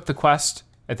I unequip the quest?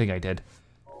 I think I did.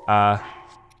 Yep,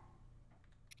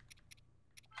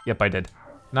 I did.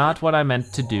 Not what I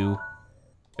meant to do.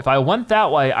 If I went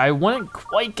that way, I wouldn't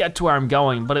quite get to where I'm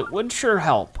going, but it would sure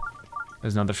help.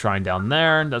 There's another shrine down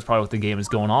there. That's probably what the game is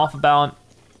going off about.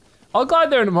 I'll glide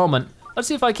there in a moment. Let's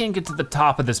see if I can't get to the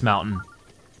top of this mountain.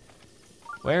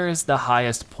 Where is the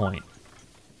highest point?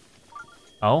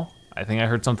 Oh, I think I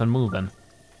heard something moving.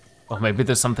 Oh, maybe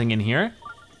there's something in here?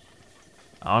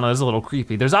 I don't know, this is a little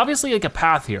creepy. There's obviously like a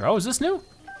path here. Oh, is this new?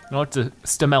 No, it's a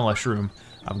stamella shroom.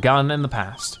 I've gotten in the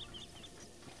past.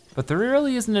 But there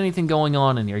really isn't anything going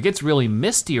on in here. It gets really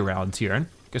misty around here. I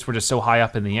guess we're just so high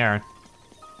up in the air.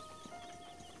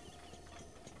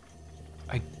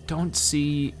 I don't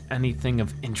see anything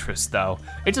of interest though.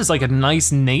 It's just like a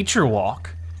nice nature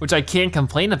walk, which I can't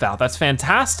complain about. That's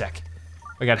fantastic.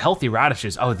 We got healthy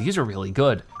radishes. Oh, these are really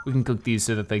good. We can cook these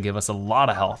so that they give us a lot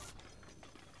of health.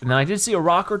 And then I did see a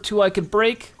rock or two I could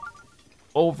break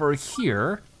over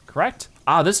here, correct?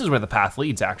 Ah, this is where the path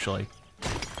leads, actually.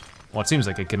 Well, it seems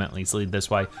like it can at least lead this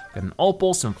way. Got an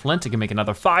opal, some flint. I can make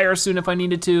another fire soon if I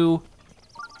needed to.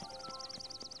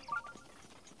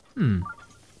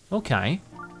 Okay.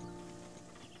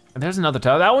 And there's another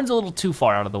tower. That one's a little too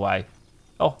far out of the way.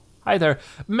 Oh, hi there.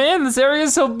 Man, this area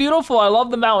is so beautiful. I love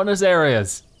the mountainous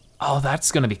areas. Oh,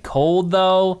 that's gonna be cold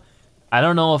though. I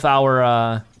don't know if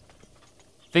our,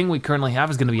 thing we currently have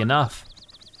is gonna be enough.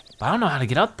 But I don't know how to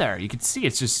get up there. You can see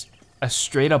it's just a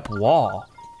straight up wall.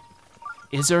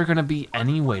 Is there gonna be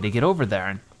any way to get over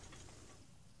there?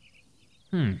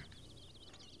 Seems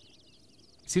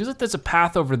like there's a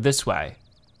path over this way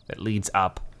that leads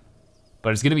up.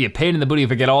 But it's gonna be a pain in the booty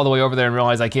if I get all the way over there and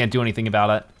realize I can't do anything about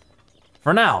it.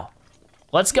 For now,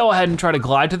 let's go ahead and try to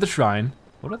glide to the shrine.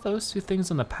 What are those two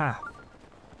things on the path?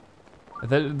 Are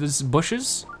those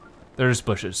bushes? They're just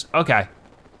bushes, okay.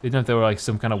 Didn't know if they were like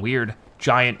some kind of weird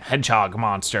giant hedgehog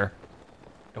monster.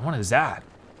 And what is that?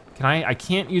 I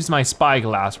can't use my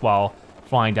spyglass while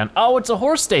flying down. Oh, it's a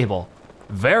horse stable.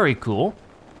 Very cool.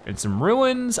 And some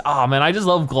ruins. Oh man, I just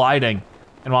love gliding.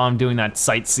 And while I'm doing that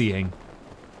sightseeing.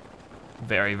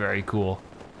 Very, very cool.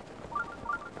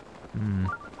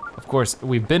 Of course,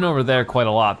 we've been over there quite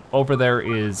a lot. Over there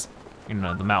is, you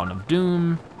know, the Mountain of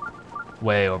Doom.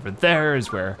 Way over there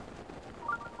is where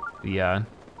the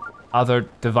other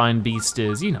divine beast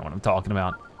is. You know what I'm talking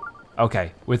about.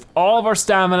 Okay, with all of our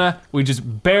stamina, we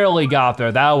just barely got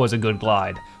there. That was a good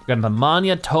glide. We got the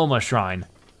Manya Toma Shrine.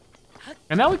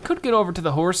 And now we could get over to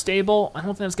the horse stable. I don't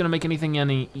think that's gonna make anything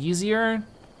any easier.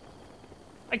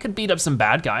 I could beat up some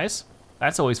bad guys.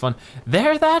 That's always fun.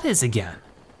 There that is again.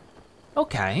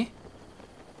 Okay.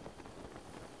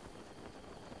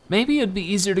 Maybe it'd be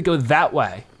easier to go that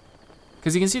way.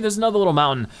 Because you can see there's another little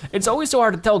mountain. It's always so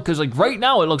hard to tell because like right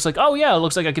now it looks like, oh yeah, it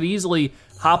looks like I could easily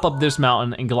hop up this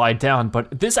mountain and glide down,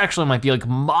 but this actually might be like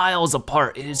miles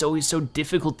apart. It is always so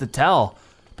difficult to tell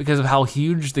because of how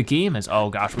huge the game is.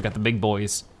 Oh gosh, we got the big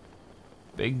boys.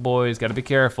 Big boys, gotta be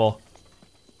careful.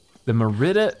 The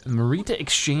Merita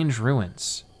Exchange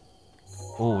Ruins.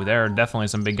 Oh, there are definitely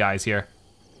some big guys here.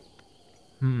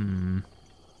 And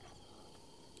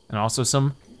also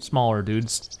some smaller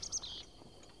dudes.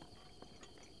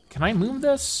 Can I move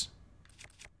this?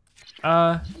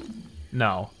 No.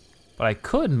 But I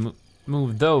could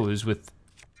move those with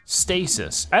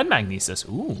stasis and magnesis.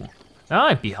 Ooh, that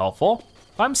might be helpful.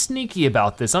 If I'm sneaky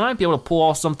about this, I might be able to pull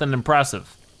off something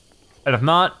impressive. And if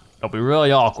not, it'll be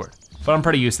really awkward. but I'm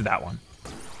pretty used to that one.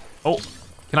 Oh,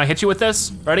 can I hit you with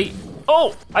this? Ready?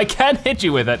 Oh, I can hit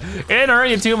you with it. It didn't hurt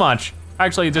you too much.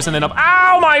 Actually, it just ended up,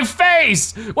 ow, my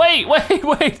face! Wait.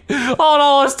 Oh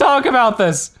no, let's talk about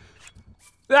this.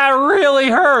 That really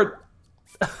hurt.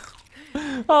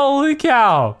 Holy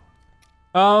cow.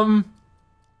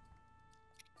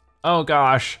 Oh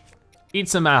gosh, eat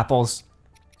some apples.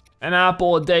 An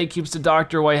apple a day keeps the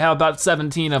doctor away. How about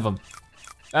 17 of them?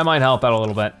 That might help out a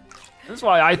little bit. That's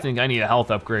why I think I need a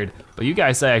health upgrade, but you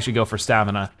guys say I should go for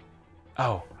stamina.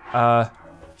 Oh, oh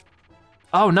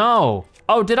no.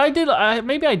 Oh,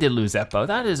 maybe I did lose that bow.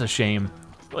 That is a shame.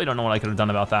 Really don't know what I could have done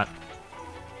about that.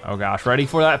 Oh gosh, ready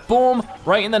for that? Boom,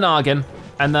 right in the noggin.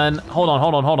 And then, hold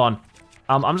on.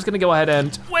 I'm just gonna go ahead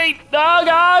and, wait, oh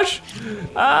gosh.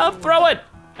 Throw it,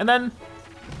 and then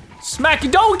smack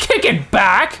it, don't kick it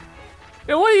back.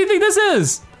 What do you think this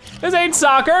is? This ain't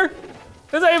soccer.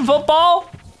 This ain't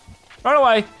football. Run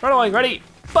away, ready,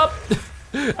 bup.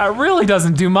 That really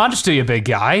doesn't do much to you, big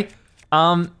guy.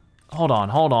 Hold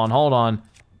on.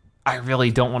 I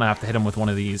really don't wanna have to hit him with one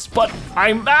of these, but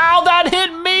ow, that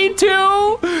hit me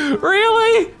too!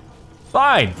 Really?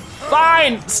 Fine,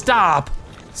 stop,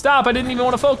 I didn't even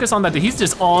wanna focus on that. He's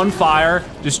just on fire,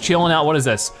 just chilling out. What is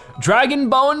this? Dragon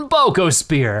Bone Boko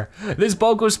Spear. This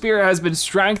Boko Spear has been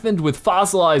strengthened with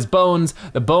fossilized bones.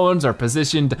 The bones are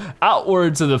positioned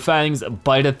outward so the fangs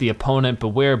bite at the opponent.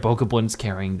 Beware Bokoblins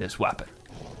carrying this weapon.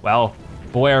 Well,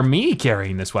 beware me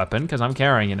carrying this weapon, because I'm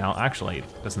carrying it now. Actually,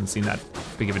 it doesn't seem that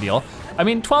big of a deal. I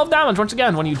mean, 12 damage, once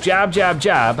again, when you jab.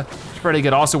 It's pretty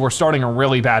good. Also, we're starting a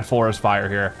really bad forest fire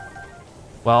here.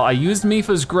 Well, I used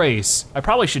Mipha's Grace. I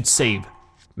probably should save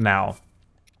now.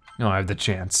 No, I have the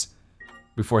chance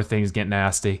before things get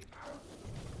nasty.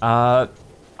 I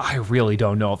really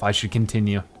don't know if I should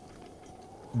continue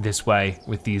this way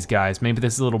with these guys. Maybe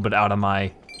this is a little bit out of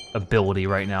my ability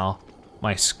right now,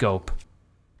 my scope.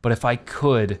 But if I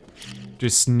could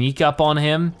just sneak up on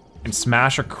him and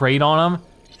smash a crate on him,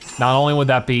 not only would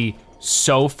that be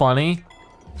so funny,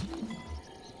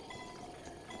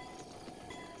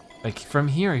 like from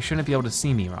here, he shouldn't be able to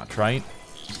see me much, right?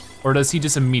 Or does he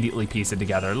just immediately piece it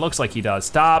together? It looks like he does.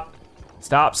 Stop.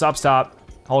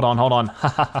 Hold on.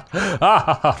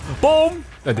 Boom!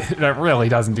 That really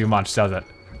doesn't do much, does it?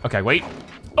 Okay, wait.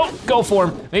 Oh, go for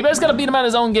him. Maybe I just gotta beat him at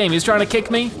his own game. He's trying to kick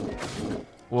me.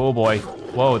 Whoa, boy.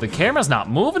 Whoa, the camera's not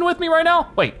moving with me right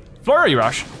now? Wait, flurry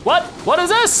rush. What is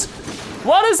this?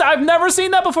 I've never seen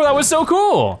that before. That was so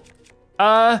cool.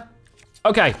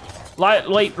 Okay,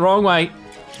 wait, wrong way.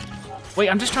 Wait,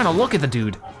 I'm just trying to look at the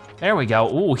dude. There we go.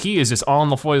 Ooh, he is just on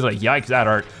the floor. He's like, yikes, that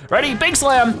hurt. Ready, big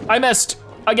slam. I missed,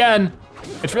 again.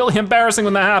 It's really embarrassing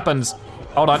when that happens.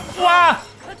 Hold on, wah!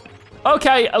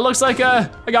 Okay, it looks like I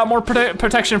got more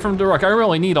protection from Daruk. I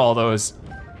really need all those.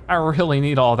 I really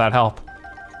need all that help.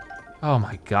 Oh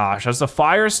my gosh, has the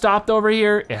fire stopped over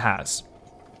here? It has.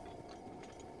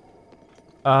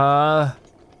 I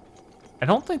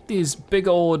don't think these big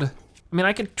old, I mean,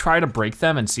 I could try to break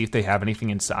them and see if they have anything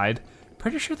inside.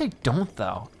 Pretty sure they don't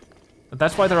though. But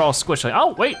that's why they're all squished. Like,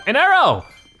 oh wait, an arrow!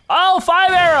 Oh,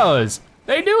 5 arrows!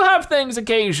 They do have things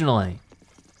occasionally.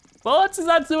 Well, that's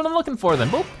what I'm looking for then.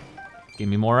 Boop. Give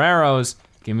me more arrows.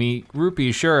 Give me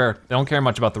rupees, sure. They don't care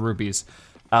much about the rupees.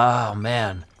 Oh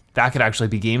man, that could actually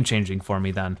be game changing for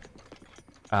me then.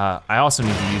 I also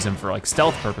need to use them for like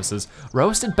stealth purposes.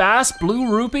 Roasted bass,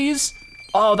 blue rupees?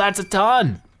 Oh, that's a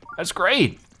ton. That's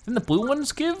great. Didn't the blue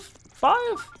ones give 5?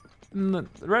 And the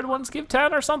red ones give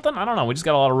 10 or something? I don't know, we just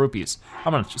got a lot of rupees.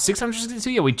 How much,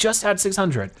 662? Yeah, we just had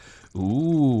 600.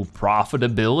 Ooh,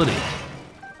 profitability.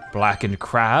 Blackened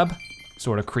crab,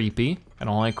 sort of creepy. I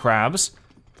don't like crabs,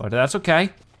 but that's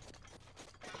okay.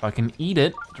 If I can eat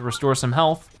it to restore some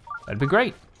health, that'd be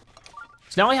great.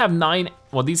 So now I have 9,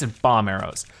 well, these are bomb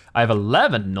arrows. I have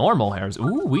 11 normal arrows,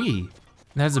 ooh-wee.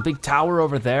 There's a big tower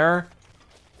over there.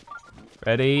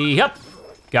 Ready, yep.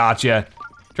 Gotcha.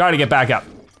 Try to get back up.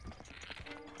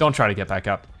 Don't try to get back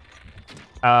up.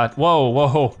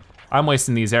 Whoa. I'm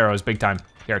wasting these arrows big time.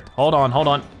 Here, hold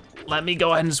on. Let me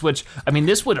go ahead and switch. I mean,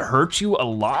 this would hurt you a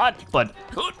lot, but,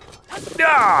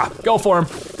 go for him.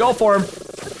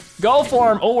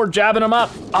 Oh, we're jabbing him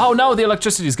up. Oh no, the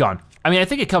electricity's gone. I mean, I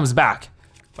think it comes back.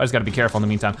 I just gotta be careful in the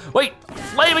meantime. Wait,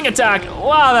 flaming attack.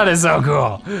 Wow, that is so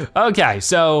cool. Okay,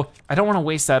 so I don't wanna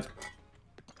waste that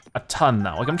a ton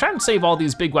though. Like I'm trying to save all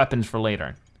these big weapons for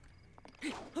later.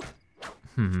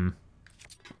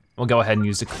 We'll go ahead and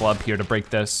use the club here to break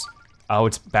this. Oh,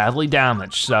 it's badly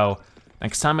damaged, so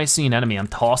next time I see an enemy, I'm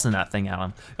tossing that thing at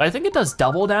him. I think it does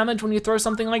double damage when you throw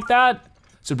something like that,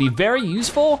 so it'd be very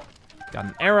useful. Got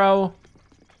an arrow.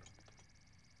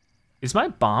 Is my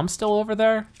bomb still over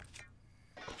there?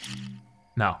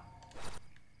 No.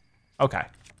 Okay,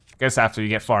 guess after you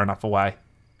get far enough away.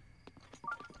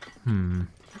 So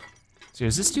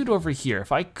there's this dude over here.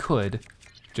 If I could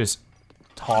just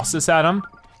toss this at him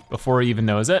before he even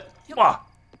knows it.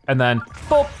 And then,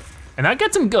 boop. And that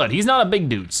gets him good. He's not a big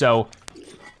dude, so.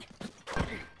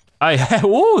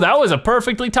 Ooh, that was a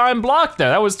perfectly timed block there.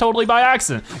 That was totally by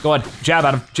accident. Go ahead, jab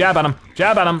at him, jab at him,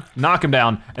 jab at him, knock him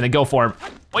down, and then go for him.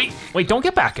 Wait, don't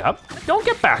get back up. Don't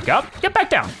get back up, get back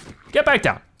down. Get back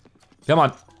down, come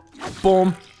on,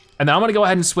 boom. And then I'm gonna go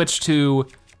ahead and switch to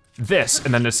this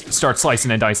and then just start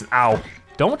slicing and dicing. Ow,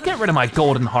 don't get rid of my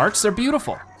golden hearts, they're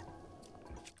beautiful.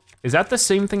 Is that the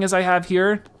same thing as I have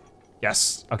here?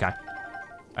 Yes, okay.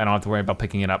 I don't have to worry about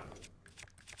picking it up.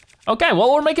 Okay,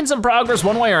 well, we're making some progress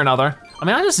one way or another. I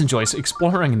mean, I just enjoy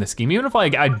exploring in this game. Even if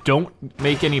I don't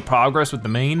make any progress with the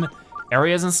main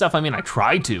areas and stuff, I mean, I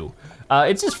try to.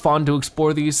 It's just fun to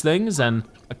explore these things and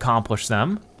accomplish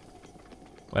them.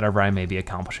 Whatever I may be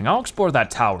accomplishing. I'll explore that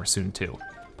tower soon too.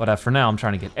 But for now, I'm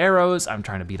trying to get arrows. I'm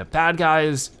trying to beat up bad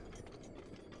guys.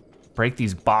 Break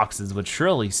these boxes, which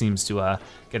surely seems to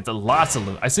get lots of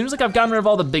loot. It seems like I've gotten rid of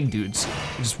all the big dudes.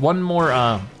 Just one more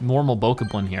normal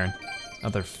bokoblin here.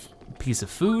 Another piece of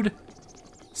food,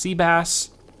 sea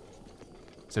bass.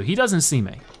 So he doesn't see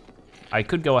me. I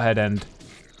could go ahead and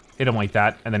hit him like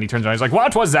that, and then he turns around, he's like,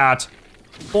 what was that?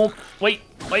 Boom, wait,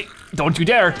 don't you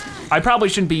dare. I probably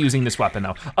shouldn't be using this weapon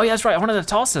though. Oh yeah, that's right, I wanted to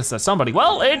toss this at somebody.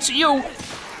 Well, it's you.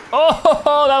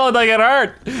 Oh, that looked like it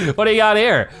hurt. What do you got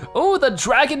here? Oh, the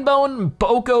Dragon Bone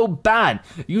Boko Bat.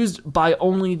 Used by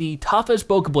only the toughest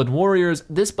Bokoblin warriors,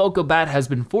 this Boko Bat has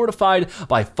been fortified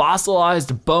by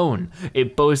fossilized bone.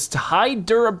 It boasts high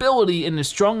durability and is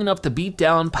strong enough to beat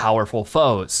down powerful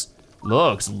foes.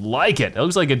 Looks like it. It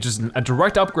looks like it's just a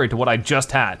direct upgrade to what I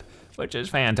just had, which is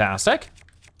fantastic.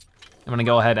 I'm gonna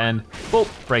go ahead and, boop,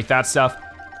 break that stuff.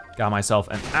 Got myself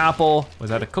an apple. Was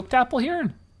that a cooked apple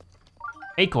here?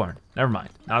 Acorn, never mind,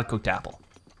 not a cooked apple.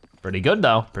 Pretty good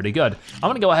though, pretty good. I'm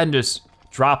gonna go ahead and just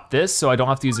drop this so I don't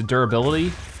have to use the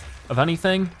durability of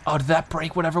anything. Oh, did that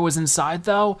break whatever was inside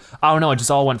though? Oh no, it just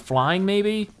all went flying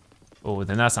maybe? Oh,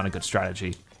 then that's not a good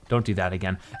strategy. Don't do that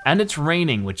again. And it's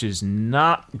raining, which is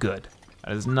not good.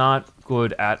 That is not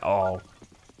good at all.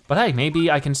 But hey, maybe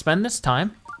I can spend this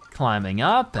time climbing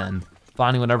up and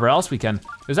finding whatever else we can.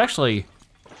 There's actually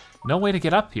no way to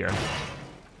get up here.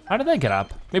 How did they get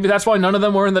up? Maybe that's why none of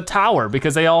them were in the tower,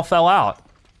 because they all fell out.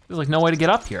 There's like no way to get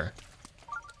up here.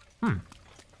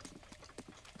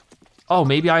 Oh,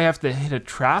 maybe I have to hit a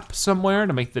trap somewhere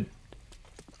to make the,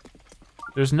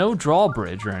 there's no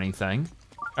drawbridge or anything.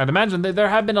 I'd imagine that there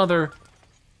have been other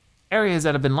areas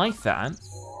that have been like that,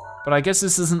 but I guess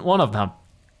this isn't one of them.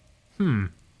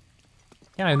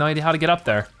 Yeah, I have no idea how to get up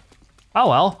there. Oh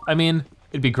well, I mean,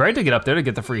 it'd be great to get up there to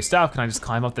get the free stuff. Can I just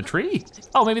climb up the tree?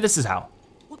 Oh, maybe this is how.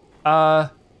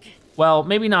 Well,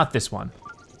 maybe not this one.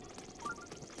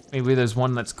 Maybe there's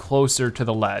one that's closer to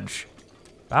the ledge.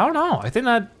 I don't know, I think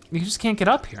that you just can't get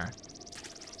up here.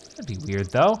 That'd be weird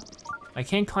though. I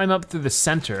can't climb up through the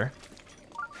center.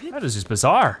 That is just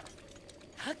bizarre.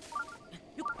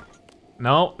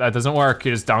 No, that doesn't work. He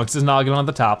just donks his noggin on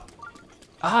the top.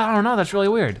 I don't know, that's really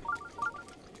weird.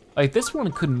 Like this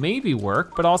one could maybe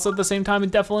work, but also at the same time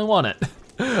it definitely won't it.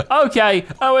 Okay,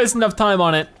 I wasted enough time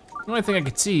on it. The only thing I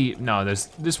could see, no,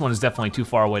 this one is definitely too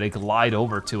far away to glide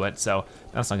over to it, so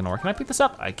that's not gonna work. Can I pick this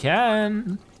up? I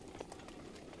can.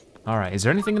 All right, is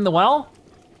there anything in the well?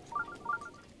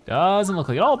 Doesn't look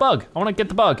like it. Oh, bug, I wanna get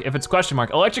the bug. If it's question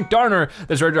mark. Electric Darner,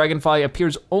 this red dragonfly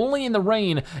appears only in the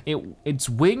rain. Its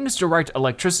wings direct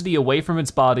electricity away from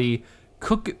its body.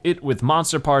 Cook it with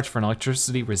monster parts for an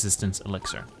electricity resistance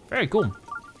elixir. Very cool.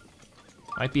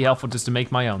 Might be helpful just to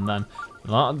make my own then.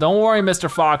 Well, don't worry, Mr.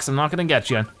 Fox, I'm not gonna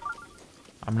get you.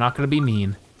 I'm not gonna be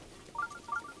mean.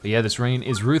 But yeah, this rain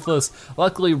is ruthless.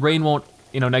 Luckily, rain won't,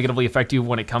 negatively affect you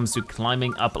when it comes to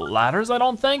climbing up ladders, I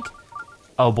don't think.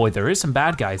 Oh boy, there is some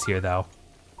bad guys here though.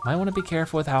 Might wanna be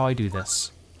careful with how I do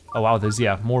this. Oh wow, there's,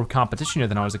 yeah, more competition here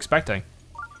than I was expecting.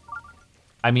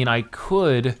 I mean, I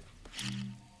could.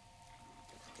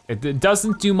 It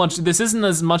doesn't do much, this isn't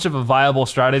as much of a viable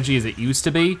strategy as it used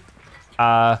to be.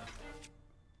 I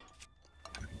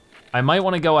might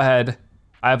wanna go ahead.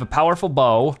 I have a powerful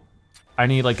bow. I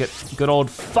need like a good old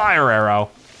fire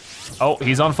arrow. Oh,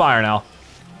 he's on fire now.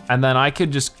 And then I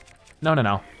could just,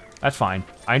 no, that's fine.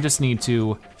 I just need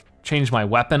to change my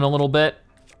weapon a little bit.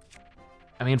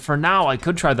 I mean, for now, I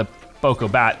could try the Boko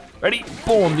Bat. Ready,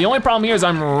 boom. The only problem here is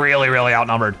I'm really, really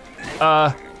outnumbered.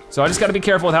 So I just gotta be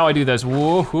careful with how I do this.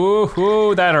 Woo, hoo,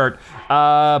 hoo, that hurt.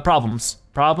 Problems.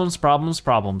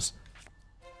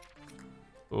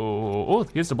 Oh,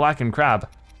 here's the blackened crab.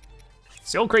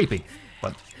 Still creepy,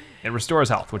 but it restores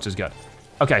health, which is good.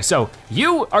 Okay, so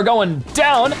you are going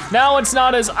down. Now it's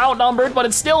not as outnumbered, but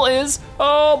it still is.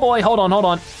 Oh boy, hold on.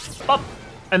 Up,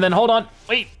 and then hold on,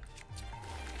 wait,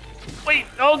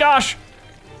 oh gosh.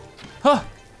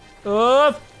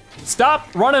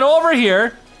 Stop running over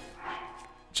here.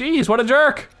 Jeez, what a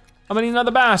jerk. I'm gonna need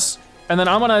another bass. And then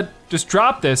I'm gonna just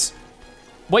drop this.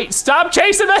 Wait, stop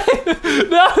chasing me!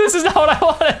 No, this is not what I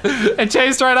wanted. And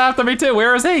chased right after me too,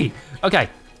 where is he? Okay,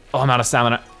 oh, I'm out of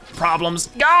stamina. Problems,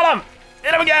 got him!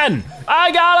 Hit him again!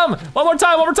 I got him! One more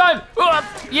time!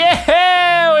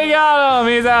 Yeah, we got him,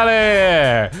 he's out of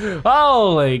here!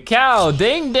 Holy cow,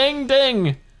 ding, ding,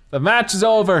 ding! The match is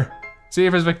over. See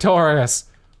if he's victorious.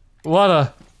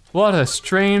 What a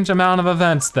strange amount of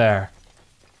events there.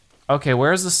 Okay,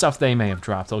 where's the stuff they may have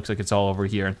dropped? It looks like it's all over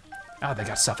here. Oh, they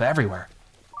got stuff everywhere.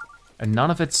 And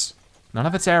none of it's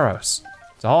arrows.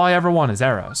 So all I ever want is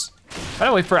arrows. By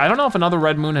the way, I don't know if another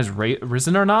red moon has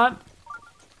risen or not.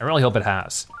 I really hope it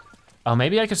has. Oh,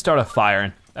 maybe I could start a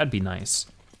fire. That'd be nice.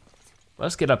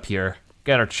 Let's get up here,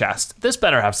 get our chest. This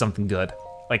better have something good.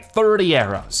 Like 30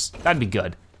 arrows, that'd be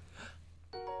good.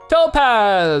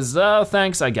 Topaz, oh,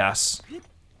 thanks, I guess.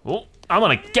 Oh, I'm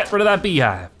gonna get rid of that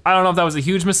beehive. I don't know if that was a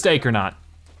huge mistake or not.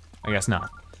 I guess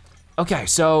not. Okay,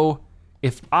 so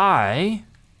if well,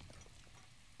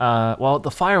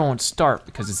 the fire won't start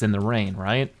because it's in the rain,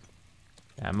 right?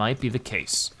 That might be the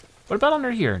case. What about under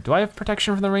here? Do I have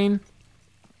protection from the rain?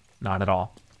 Not at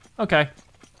all. Okay.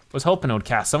 Was hoping it would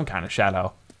cast some kind of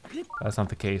shadow. That's not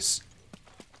the case.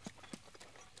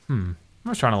 I'm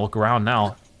just trying to look around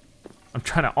now. I'm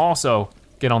trying to also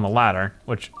get on the ladder,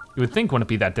 which you would think wouldn't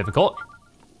be that difficult,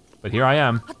 but here I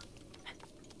am.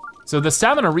 So the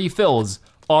stamina refills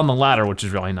on the ladder, which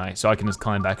is really nice. So I can just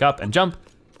climb back up and jump,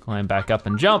 climb back up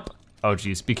and jump. Oh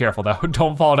geez, be careful though.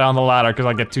 Don't fall down the ladder because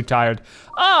I get too tired.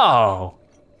 Oh,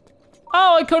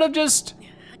 I could have just.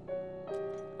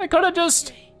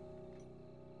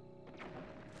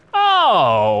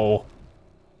 Oh,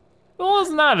 well,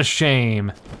 isn't that a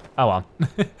shame? Oh well,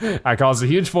 I caused a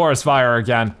huge forest fire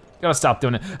again. Gotta stop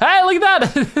doing it. Hey, look at that!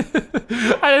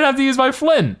 I didn't have to use my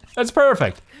flint. That's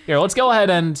perfect. Here, let's go ahead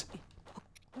and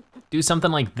do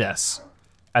something like this.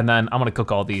 And then I'm gonna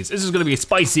cook all these. This is gonna be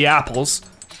spicy apples.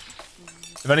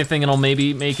 If anything, it'll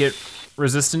maybe make it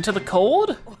resistant to the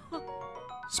cold.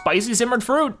 Spicy simmered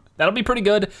fruit, that'll be pretty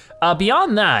good.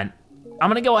 Beyond that, I'm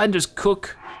gonna go ahead and just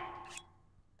cook.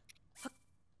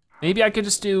 Maybe I could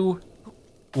just do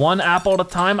one apple at a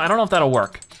time. I don't know if that'll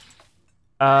work.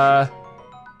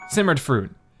 Simmered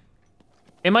fruit.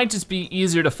 It might just be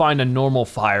easier to find a normal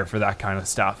fire for that kind of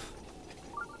stuff.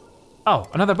 Oh,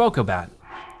 another Boko bat.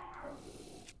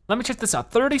 Let me check this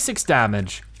out, 36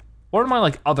 damage. What are my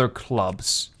like other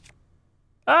clubs?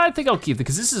 I think I'll keep it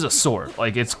because this is a sword.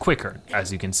 Like it's quicker,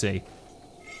 as you can see.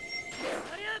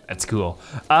 That's cool.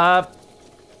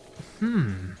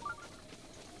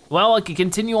 Well, I could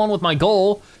continue on with my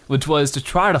goal, which was to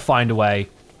try to find a way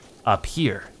up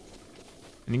here.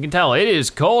 And you can tell it is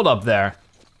cold up there.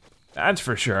 That's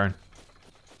for sure.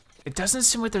 It doesn't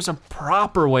seem like there's a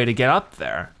proper way to get up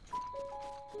there.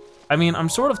 I mean, I'm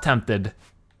sort of tempted.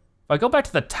 If I go back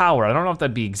to the tower, I don't know if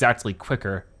that'd be exactly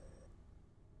quicker.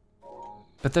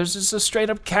 But there's just a straight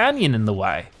up canyon in the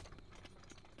way.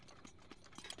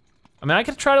 I mean, I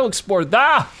could try to explore,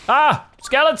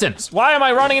 skeletons. Why am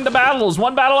I running into battles?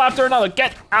 One battle after another.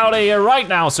 Get out of here right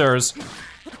now, sirs.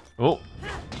 Oh,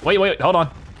 wait, hold on.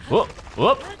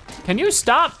 Whoop. Can you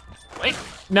stop? Wait,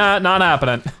 nah, not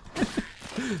happening.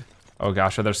 Oh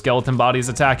gosh, are there skeleton bodies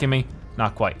attacking me?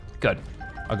 Not quite, good.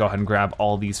 I'll go ahead and grab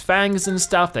all these fangs and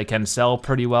stuff. They can sell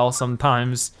pretty well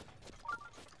sometimes.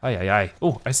 Ay.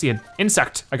 Oh, I see an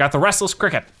insect. I got the restless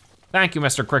cricket. Thank you,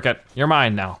 Mr. Cricket. You're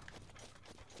mine now.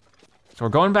 So we're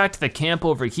going back to the camp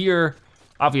over here.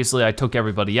 Obviously, I took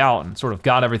everybody out and sort of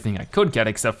got everything I could get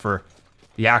except for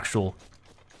the actual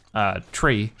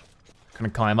tree. Gonna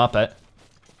climb up it.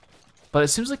 But it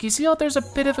seems like, you see how there's a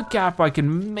bit of a gap where I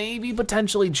can maybe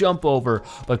potentially jump over,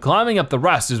 but climbing up the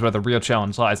rest is where the real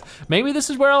challenge lies. Maybe this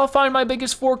is where I'll find my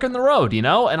biggest fork in the road, you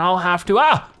know? And I'll have to,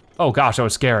 oh gosh, that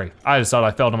was scary. I just thought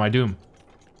I fell to my doom.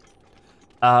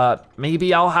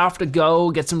 Maybe I'll have to go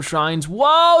get some shrines.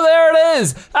 Whoa, there it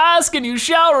is! Ask and you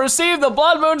shall receive, the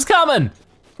blood moon's coming!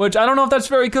 Which I don't know if that's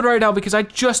very good right now because I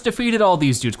just defeated all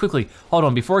these dudes. Quickly, hold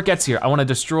on, before it gets here, I wanna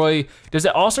destroy, does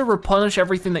it also replenish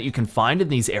everything that you can find in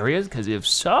these areas? Because if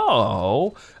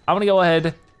so, I'm gonna go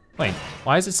ahead, wait,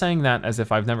 why is it saying that as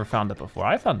if I've never found it before?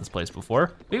 I found this place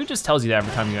before. Maybe it just tells you that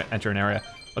every time you enter an area.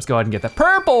 Let's go ahead and get that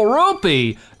purple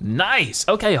rupee. Nice,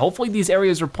 okay, hopefully these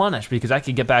areas replenish because I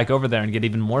can get back over there and get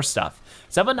even more stuff.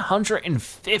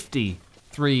 750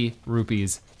 3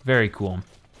 rupees, very cool.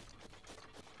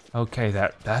 Okay,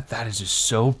 that is just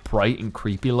so bright and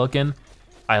creepy looking.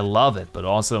 I love it, but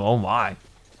also, oh my.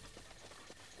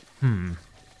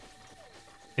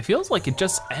 It feels like it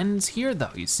just ends here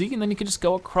though, you see? And then you can just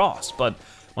go across, but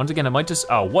once again, it might just,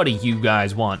 oh, what do you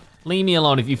guys want? Leave me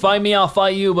alone. If you fight me, I'll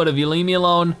fight you, but if you leave me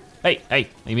alone, hey,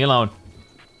 leave me alone.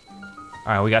 All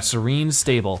right, we got Serene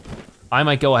Stable. I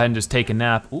might go ahead and just take a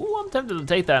nap. Ooh, I'm tempted to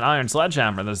take that iron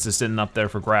sledgehammer that's just sitting up there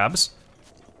for grabs.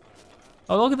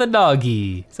 Oh, look at the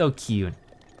doggy, so cute.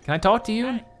 Can I talk to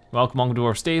you? Welcome to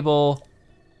our stable.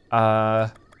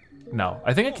 No,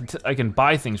 I think I can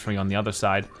buy things from you on the other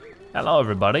side. Hello,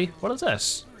 everybody. What is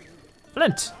this?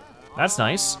 Flint, that's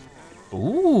nice.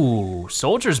 Ooh,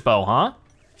 soldier's bow, huh?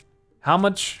 How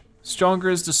much stronger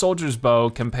is the soldier's bow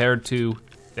compared to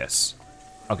this?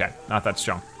 Okay, not that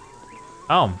strong.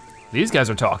 Oh, these guys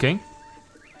are talking.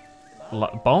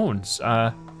 Bones,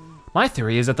 my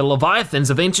theory is that the leviathans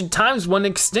of ancient times went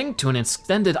extinct to an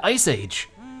extended ice age.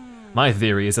 My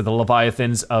theory is that the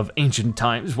leviathans of ancient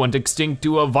times went extinct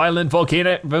to a violent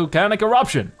volcanic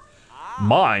eruption.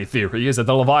 My theory is that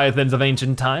the leviathans of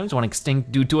ancient times went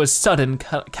extinct due to a sudden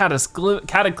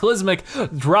cataclysmic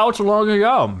drought long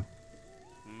ago.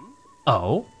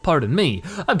 Oh, pardon me,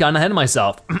 I've gotten ahead of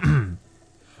myself.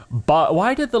 But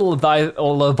why did the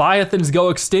leviathans go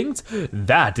extinct?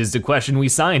 That is the question we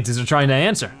scientists are trying to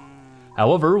answer.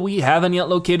 However, we haven't yet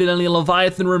located any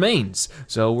leviathan remains,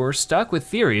 so we're stuck with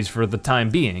theories for the time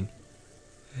being.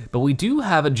 But we do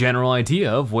have a general idea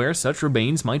of where such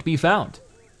remains might be found.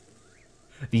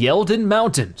 The Eldin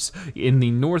Mountains in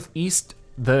the northeast,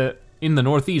 the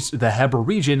Hebra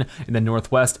region in the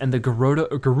northwest, and the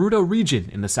Gerudo region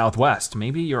in the southwest.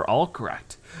 Maybe you're all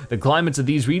correct. The climates of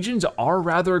these regions are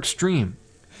rather extreme.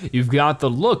 You've got the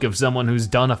look of someone who's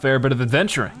done a fair bit of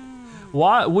adventuring.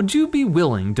 Why would you be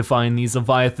willing to find these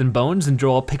leviathan bones and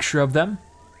draw a picture of them?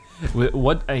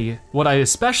 What I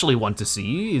especially want to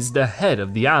see is the head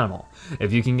of the animal.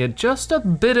 If you can get just a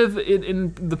bit of it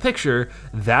in the picture,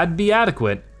 that'd be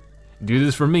adequate. Do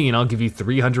this for me and I'll give you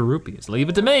 300 rupees. Leave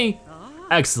it to me.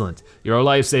 Excellent, you're a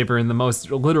lifesaver in the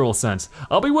most literal sense.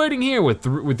 I'll be waiting here with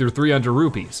your 300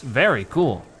 rupees. Very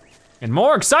cool. And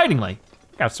more excitingly,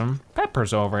 got some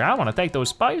peppers over here. I wanna take those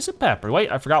spicy peppers. Wait,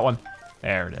 I forgot one.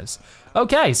 There it is.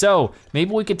 Okay, so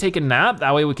maybe we could take a nap,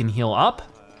 that way we can heal up.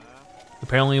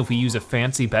 Apparently if we use a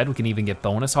fancy bed, we can even get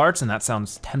bonus hearts, and that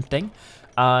sounds tempting.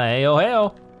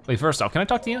 Heyo. Wait, first off, can I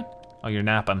talk to you? Oh, you're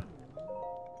napping.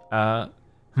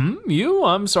 You?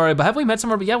 I'm sorry, but have we met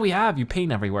somewhere? But yeah, we have, you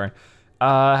paint everywhere.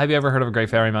 Have you ever heard of a Great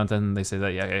Fairy Mountain? They say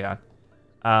that, yeah.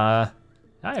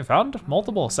 I found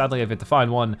multiple. Sadly, I've yet to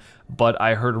find one, but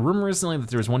I heard a rumor recently that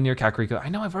there was one near Kakariko. I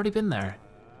know, I've already been there.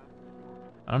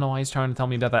 I don't know why he's trying to tell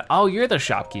me about that. Oh, you're the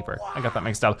shopkeeper. I got that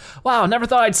mixed up. Wow, never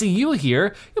thought I'd see you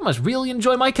here. You must really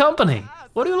enjoy my company.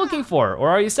 What are you looking for, or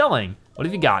are you selling? What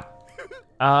have you got?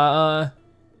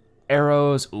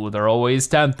 Arrows, ooh, they're always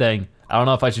tempting. I don't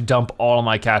know if I should dump all of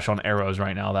my cash on arrows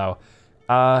right now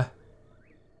though.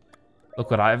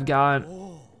 Look what I've got.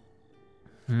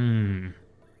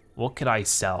 What could I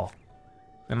sell?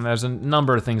 And there's a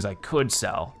number of things I could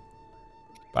sell,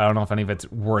 but I don't know if any of it's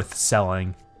worth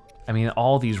selling. I mean,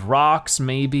 all these rocks,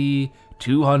 maybe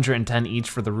 210 each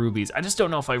for the rubies. I just don't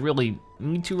know if I really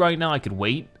need to right now. I could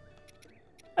wait.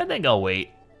 I think I'll wait.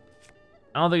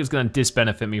 I don't think it's gonna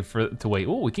disbenefit me to wait.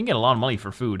 Oh, we can get a lot of money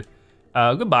for food.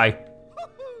 Goodbye.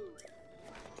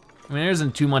 I mean, there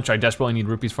isn't too much I desperately need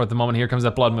rupees for at the moment. Here comes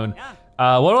that blood moon.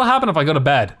 What'll happen if I go to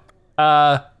bed?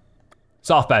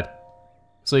 Soft bed.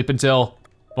 Sleep until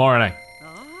morning.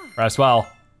 Rest well.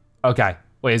 Okay,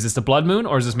 wait, is this the blood moon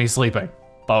or is this me sleeping?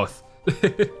 Both.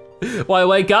 Will I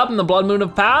wake up and the blood moon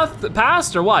have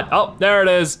passed or what? Oh, there it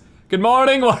is. Good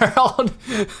morning, world.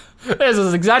 This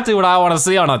is exactly what I want to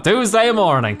see on a Tuesday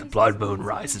morning. The blood moon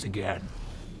rises again.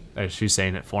 She's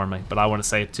saying it for me, but I want to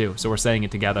say it too, so we're saying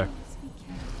it together.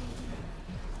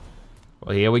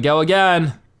 Well, here we go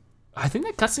again. I think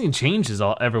that cutscene changes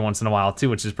every once in a while too,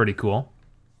 which is pretty cool.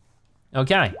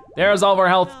 Okay, there's all of our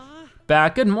health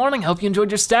back. Good morning, hope you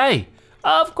enjoyed your stay.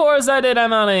 Of course I did,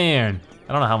 I'm out of here.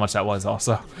 I don't know how much that was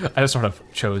also. I just sort of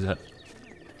chose it.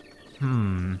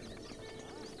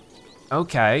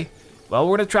 Okay, well,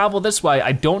 we're gonna travel this way.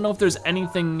 I don't know if there's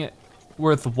anything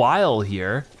worthwhile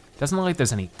here. Doesn't look like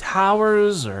there's any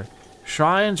towers or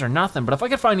shrines or nothing, but if I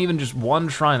could find even just one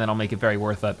shrine, then I'll make it very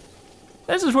worth it.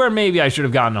 This is where maybe I should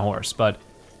have gotten a horse, but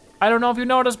I don't know if you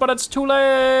noticed, but it's too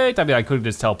late. I mean, I could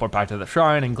just teleport back to the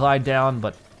shrine and glide down,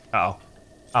 but uh-oh.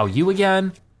 Oh, you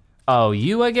again? Oh,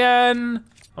 you again?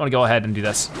 I'm gonna go ahead and do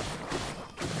this.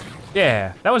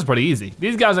 Yeah, that was pretty easy.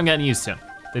 These guys I'm getting used to.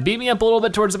 They beat me up a little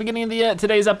bit towards the beginning of the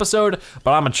today's episode,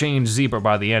 but I'm a changed zebra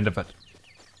by the end of it.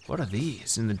 What are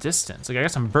these in the distance? Like, I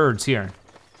got some birds here.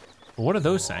 But what are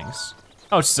those things?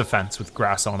 Oh, it's just a fence with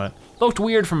grass on it. Looked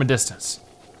weird from a distance.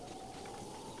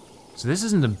 So this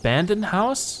is an abandoned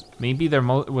house? Maybe there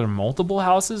were multiple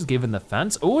houses given the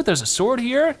fence. Oh, there's a sword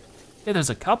here. Yeah, there's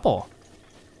a couple.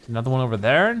 Another one over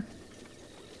there.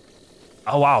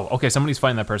 Oh wow, okay, somebody's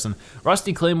fighting that person.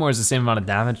 Rusty Claymore is the same amount of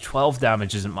damage. 12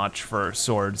 damage isn't much for a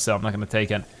sword, so I'm not gonna take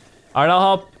it. All right,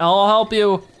 I'll help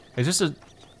you. Is this a,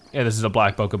 yeah, this is a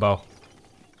black bokobo.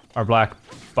 Or black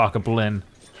bokoblin.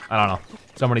 I don't know,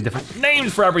 so many different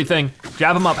names for everything.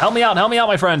 Jab him up, help me out,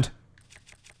 my friend.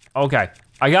 Okay,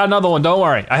 I got another one, don't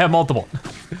worry, I have multiple.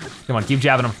 Come on, keep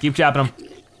jabbing him.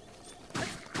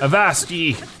 Avast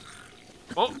ye.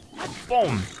 Oh,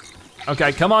 boom.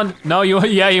 Okay, come on. No, you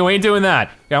ain't doing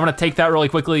that. Yeah, I'm gonna take that really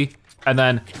quickly and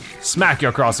then smack you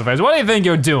across the face. What do you think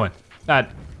you're doing? That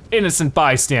innocent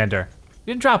bystander.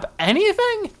 You didn't drop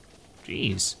anything?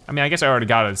 Jeez. I mean, I guess I already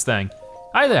got his thing.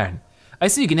 Hi there. I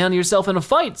see you can handle yourself in a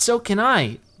fight, so can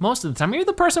I. Most of the time, you're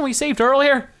the person we saved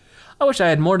earlier. I wish I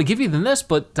had more to give you than this,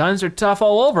 but times are tough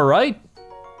all over, right?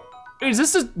 Is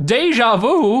this a deja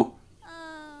vu?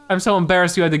 I'm so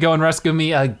embarrassed you had to go and rescue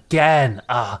me again.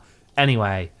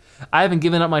 Anyway. I haven't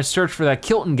given up my search for that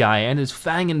Kilton guy and his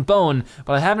fang and bone,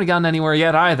 but I haven't gotten anywhere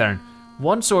yet either.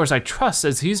 One source I trust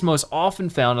says he's most often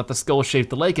found at the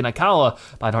skull-shaped lake in Akala,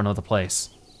 but I don't know the place.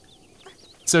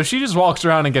 So she just walks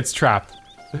around and gets trapped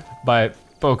by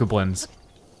bokoblins.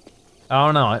 I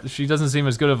don't know, she doesn't seem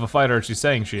as good of a fighter as she's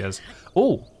saying she is.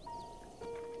 Oh,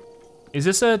 is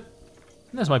this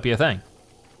this might be a thing.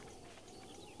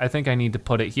 I think I need to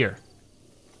put it here.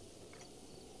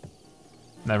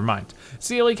 Never mind.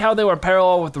 See, like how they were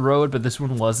parallel with the road, but this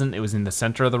one wasn't, it was in the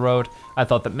center of the road. I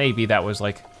thought that maybe that was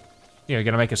like, you're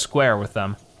gonna make a square with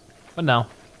them, but no.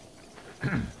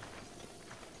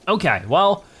 Okay,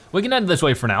 well, we can head this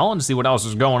way for now and see what else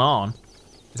is going on.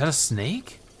 Is that a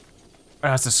snake? Or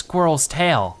that's a squirrel's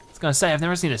tail. I was gonna say, I've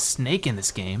never seen a snake in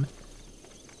this game.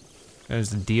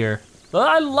 There's the deer.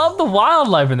 I love the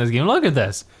wildlife in this game, look at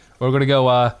this. We're gonna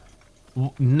go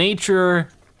nature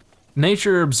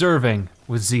observing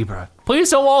with zebra. Please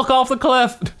don't walk off the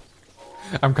cliff.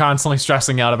 I'm constantly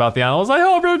stressing out about the animals. I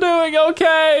hope you're doing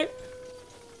okay.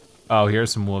 Oh,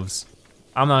 here's some wolves.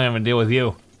 I'm not gonna deal with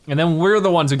you. And then we're the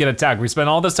ones who get attacked. We spend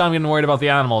all this time getting worried about the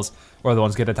animals. We're the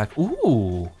ones who get attacked.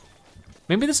 Ooh,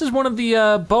 maybe this is one of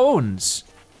the bones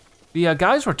the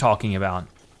guys were talking about.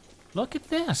 Look at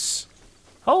this.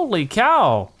 Holy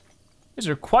cow. These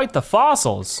are quite the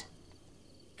fossils.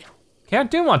 Can't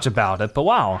do much about it, but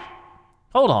wow.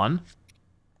 Hold on.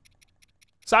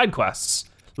 Side quests.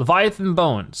 Leviathan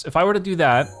bones. If I were to do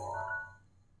that,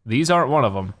 these aren't one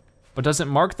of them. But does it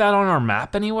mark that on our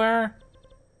map anywhere?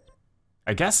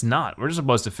 I guess not. We're just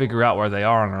supposed to figure out where they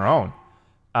are on our own.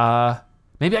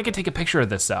 Maybe I could take a picture of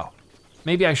this though.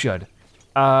 Maybe I should.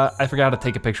 I forgot how to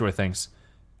take a picture with things.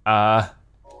 Oh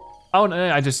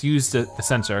no, I just used the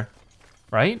sensor,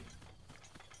 right?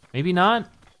 Maybe not?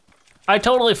 I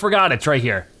totally forgot it's right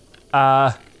here.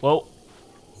 Well,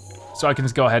 so I can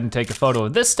just go ahead and take a photo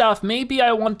of this stuff. Maybe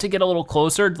I want to get a little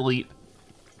closer, delete.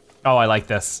 Oh, I like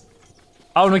this.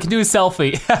 Oh, and we can do a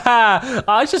selfie.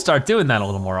 I should start doing that a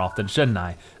little more often, shouldn't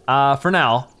I? For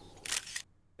now,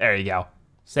 there you go.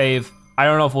 Save. I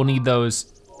don't know if we'll need those,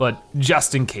 but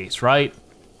just in case, right?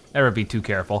 Never be too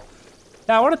careful.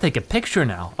 Now, I wanna take a picture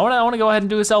now. I wanna go ahead and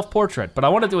do a self-portrait, but I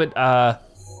wanna do it,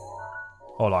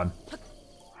 hold on.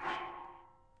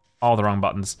 All the wrong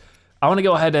buttons. I wanna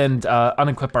go ahead and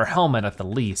unequip our helmet at the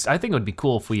least. I think it would be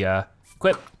cool if we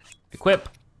equip.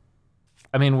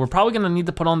 I mean, we're probably gonna need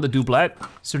to put on the doublet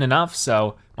soon enough,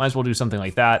 so might as well do something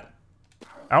like that.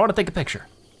 I wanna take a picture.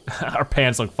 Our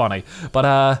pants look funny,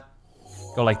 but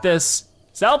go like this.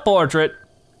 Self-portrait,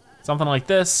 something like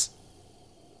this.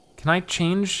 Can I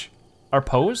change our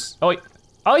pose? Oh wait,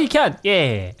 oh you can,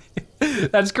 yeah.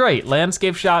 That's great,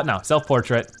 landscape shot, no,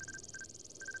 self-portrait.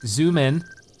 Zoom in,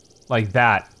 like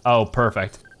that. Oh,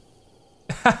 perfect.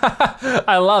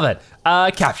 I love it.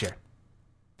 Capture,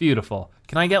 beautiful.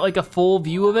 Can I get like a full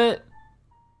view of it?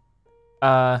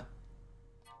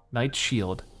 Night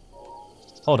shield.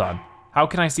 Hold on, how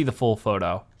can I see the full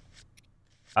photo?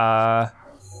 I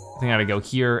think I gotta go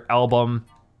here, album.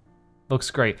 Looks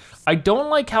great. I don't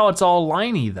like how it's all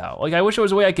liney though. Like I wish there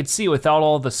was a way I could see it without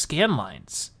all the scan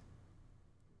lines.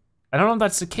 I don't know if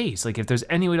that's the case, like if there's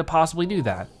any way to possibly do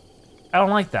that. I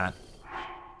don't like that.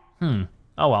 Oh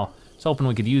well, I was hoping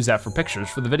we could use that for pictures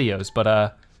for the videos, but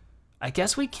I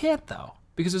guess we can't though,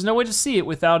 because there's no way to see it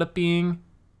without it being,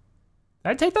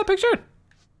 did I take that picture?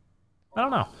 I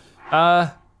don't know.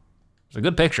 It's a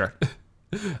good picture.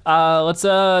 Let's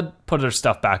put our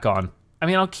stuff back on. I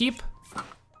mean, I'll keep,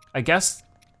 I guess,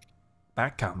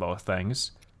 that combo of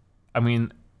things. I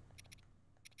mean,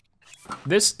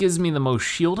 this gives me the most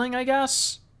shielding, I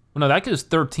guess. No, that gives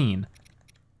 13.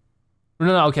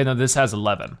 No, okay, no, this has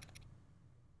 11.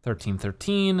 13,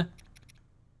 13.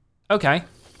 Okay,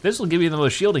 this will give you the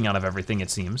most shielding out of everything, it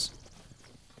seems.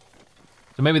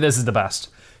 So maybe this is the best.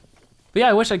 But yeah,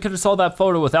 I wish I could have saw that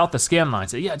photo without the scan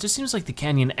lines. Yeah, it just seems like the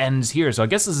canyon ends here, so I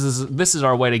guess this is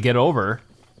our way to get over.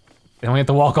 And we have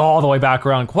to walk all the way back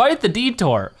around. Quite the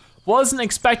detour. Wasn't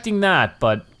expecting that,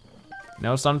 but you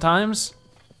know, sometimes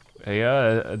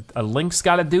a Link's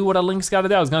gotta do what a Link's gotta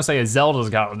do. I was gonna say a Zelda's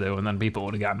gotta do, and then people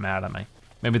would have gotten mad at me.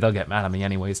 Maybe they'll get mad at me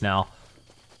anyways now.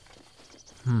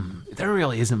 There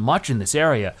really isn't much in this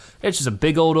area. It's just a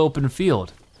big old open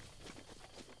field.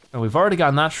 And we've already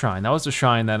gotten that shrine. That was the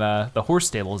shrine that the horse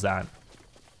stable's at.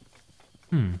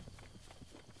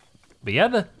 But yeah,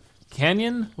 the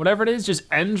canyon, whatever it is, just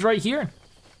ends right here.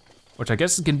 Which I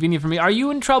guess is convenient for me. Are you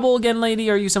in trouble again, lady,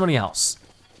 or are you somebody else?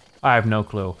 I have no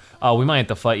clue. Oh, we might have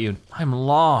to fight you. I'm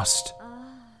lost.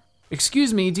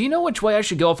 Excuse me, do you know which way I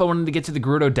should go if I wanted to get to the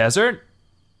Gerudo Desert?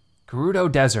 Gerudo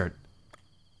Desert.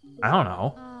 I don't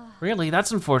know. Really,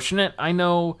 that's unfortunate. I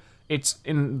know it's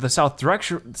in the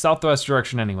southwest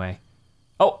direction anyway.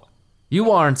 Oh,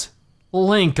 you aren't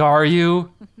Link, are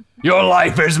you? Your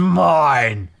life is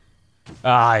mine.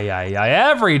 Ay,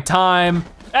 every time,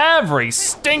 every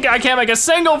stink, I can't make a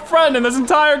single friend in this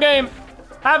entire game.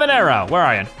 Have an arrow, where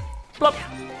are you? Blop,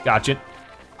 gotcha.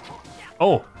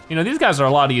 Oh, you know, these guys are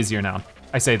a lot easier now.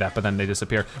 I say that, but then they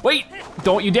disappear. Wait,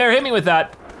 don't you dare hit me with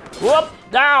that. Whoop,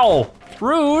 ow,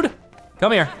 rude.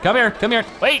 Come here, come here, come here.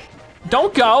 Wait,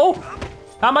 don't go.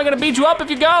 How am I gonna beat you up if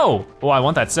you go? Oh, I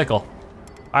want that sickle.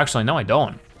 Actually, no, I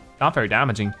don't. Not very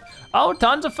damaging. Oh,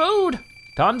 tons of food.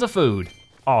 Tons of food.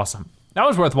 Awesome. That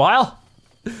was worthwhile.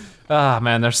 Ah,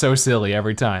 man, they're so silly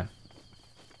every time.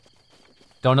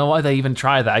 Don't know why they even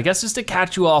try that. I guess just to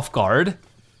catch you off guard.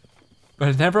 But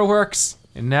it never works.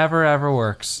 It never ever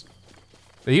works.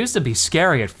 They used to be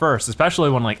scary at first, especially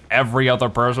when like every other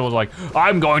person was like,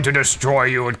 I'm going to destroy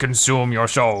you and consume your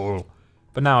soul.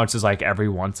 But now it's just like every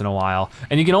once in a while.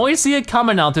 And you can always see it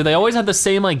coming out there. They always have the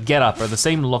same like get up or the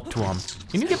same look to them.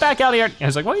 Can you get back out of here? And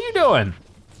it's like, what are you doing?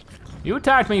 You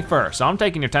attacked me first, so I'm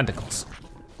taking your tentacles.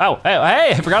 Oh, hey,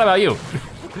 I forgot about you.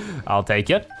 I'll take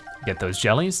it, get those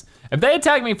jellies. If they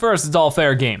attack me first, it's all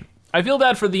fair game. I feel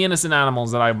bad for the innocent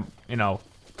animals that I, you know,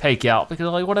 take out because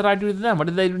like, what did I do to them? What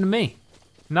did they do to me?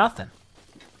 Nothing.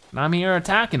 And I'm here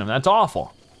attacking them, that's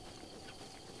awful.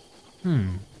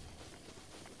 The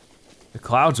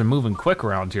clouds are moving quick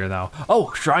around here though.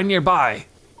 Oh, shrine nearby.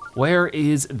 Where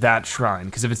is that shrine?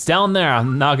 Because if it's down there,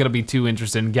 I'm not gonna be too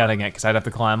interested in getting it because I'd have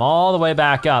to climb all the way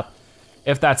back up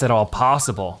if that's at all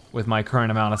possible with my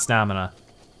current amount of stamina.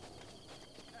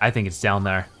 I think it's down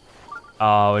there.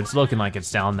 Oh, it's looking like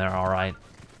it's down there, all right.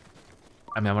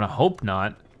 I mean, I'm gonna hope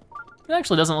not. It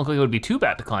actually doesn't look like it would be too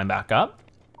bad to climb back up.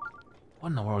 What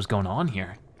in the world is going on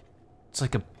here? It's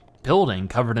like a building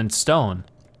covered in stone.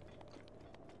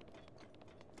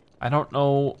 I don't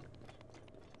know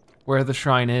where the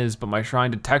shrine is, but my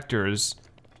shrine detector is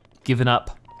given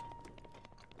up.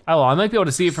 Oh, well, I might be able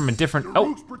to see it from a different,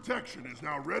 Root's protection is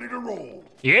now ready to roll.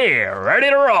 Yeah, ready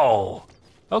to roll.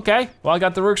 Okay, well I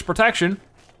got the Rook's protection.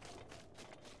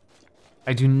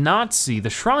 I do not see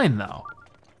the shrine though.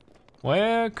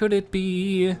 Where could it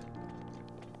be?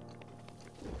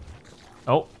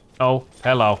 Oh,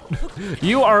 hello.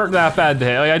 You aren't that bad to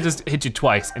hit. Like, I just hit you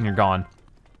twice and you're gone.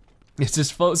 It's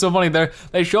just so funny,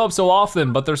 they show up so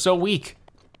often, but they're so weak.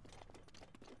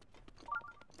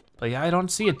 But yeah, I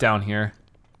don't see it down here.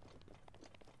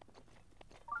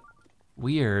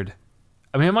 Weird.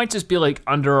 I mean, it might just be like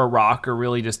under a rock or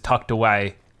really just tucked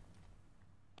away.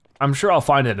 I'm sure I'll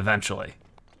find it eventually.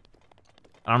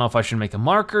 I don't know if I should make a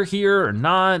marker here or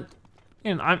not.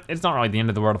 And it's not really the end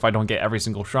of the world if I don't get every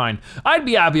single shrine. I'd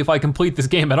be happy if I complete this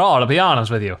game at all, to be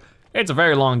honest with you. It's a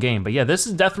very long game, but yeah, this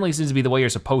is definitely seems to be the way you're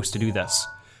supposed to do this.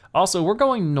 Also, we're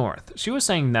going north. She was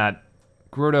saying that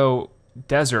Gerudo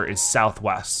Desert is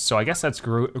southwest, so I guess that's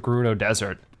Gerudo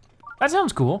Desert. That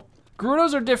sounds cool.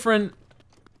 Gerudos are different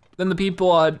than the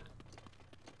people at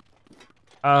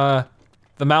the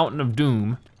Mountain of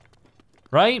Doom,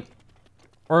 right?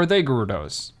 Or are they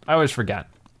Gerudos? I always forget.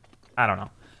 I don't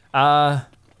know.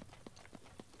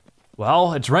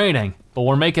 Well, it's raining, but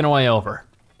we're making our way over.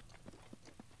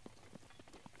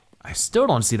 I still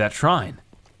don't see that shrine,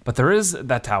 but there is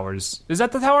that tower's. Is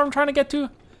that the tower I'm trying to get to?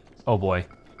 Oh boy.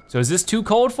 So is this too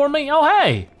cold for me? Oh,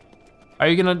 hey. Are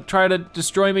you gonna try to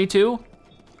destroy me too?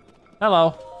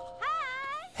 Hello.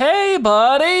 Hey,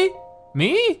 buddy.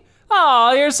 Me?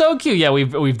 Oh, you're so cute. Yeah,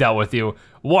 we've dealt with you.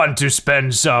 Want to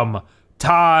spend some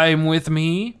time with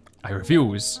me? I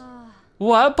refuse.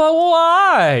 What, but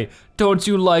why? Don't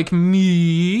you like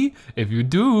me? If you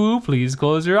do, please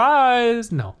close your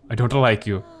eyes. No, I don't like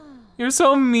you. You're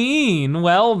so mean.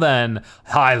 Well then,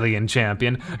 Hylian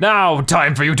champion, now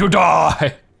time for you to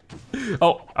die.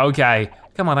 Oh, okay.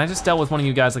 Come on, I just dealt with one of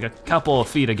you guys like a couple of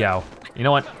feet ago. You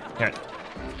know what, here.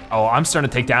 Oh, I'm starting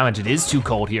to take damage. It is too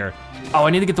cold here. Oh, I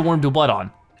need to get the warm dew blood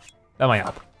on. That might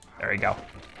help. There we go.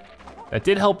 That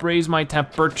did help raise my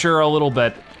temperature a little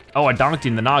bit. Oh, I donked you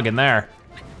in the noggin there.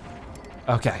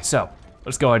 Okay, so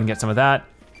let's go ahead and get some of that.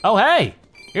 Oh, hey,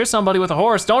 here's somebody with a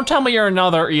horse. Don't tell me you're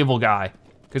another evil guy,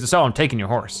 because if so, I'm taking your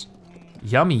horse.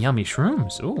 Yummy, yummy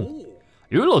shrooms, ooh.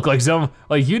 You look like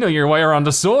you know your way around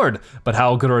a sword, but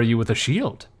how good are you with a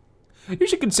shield? You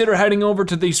should consider heading over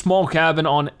to the small cabin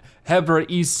on Hebra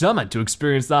East Summit to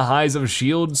experience the highs of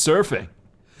shield surfing.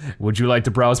 Would you like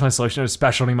to browse my selection of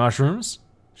specialty mushrooms?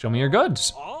 Show me your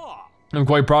goods. I'm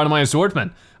quite proud of my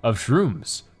assortment of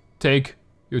shrooms. Take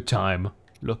your time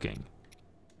looking.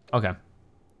 Okay.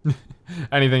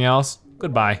 Anything else?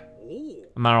 Goodbye.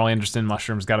 I'm not really interested in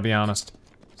mushrooms, gotta be honest.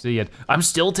 See it. I'm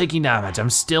still taking damage. I'm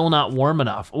still not warm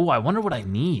enough. Oh, I wonder what I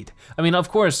need. I mean, of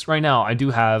course, right now I do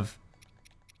have,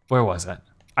 where was it?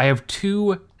 I have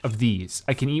 2 of these.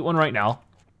 I can eat one right now.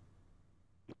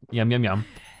 Yum, yum, yum.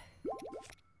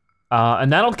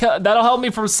 And that'll help me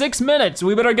for 6 minutes.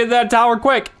 We better get that tower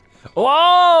quick.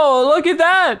 Whoa, look at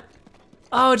that.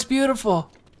 Oh, it's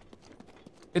beautiful.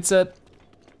 It's a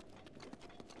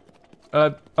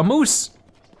moose.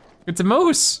 It's a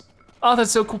moose. Oh,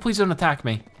 that's so cool, please don't attack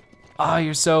me. Oh,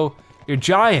 you're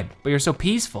giant, but you're so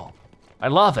peaceful. I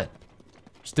love it,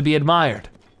 just to be admired.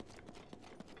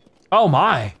 Oh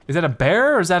my, is that a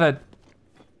bear or is that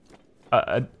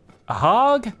a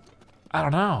hog? I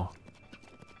don't know.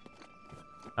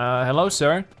 Hello,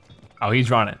 sir. Oh,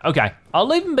 he's running. Okay, I'll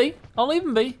leave him be. I'll leave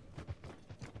him be.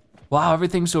 Wow,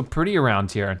 everything's so pretty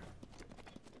around here. It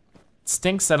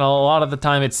stinks that a lot of the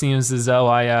time it seems as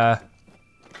though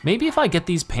maybe if I get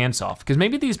these pants off, because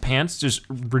maybe these pants just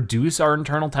reduce our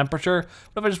internal temperature.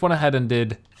 What if I just went ahead and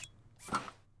did,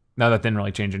 no, that didn't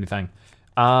really change anything.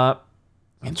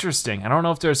 Interesting, I don't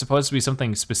know if there's supposed to be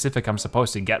something specific I'm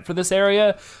supposed to get for this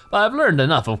area, but I've learned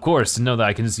enough, of course, to know that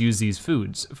I can just use these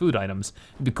food items.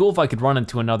 It'd be cool if I could run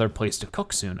into another place to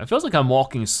cook soon. It feels like I'm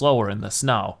walking slower in the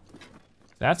snow.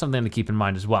 That's something to keep in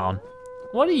mind as well.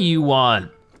 What do you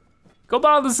want? Go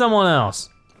bother someone else.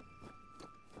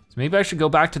 So maybe I should go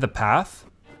back to the path?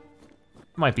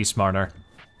 Might be smarter.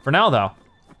 For now though,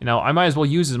 you know, I might as well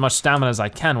use as much stamina as I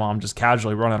can while I'm just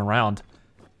casually running around.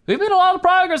 We've made a lot of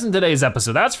progress in today's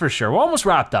episode, that's for sure. We're almost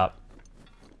wrapped up.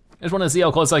 I just wanna see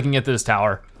how close I can get to this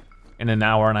tower in an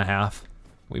hour and a half.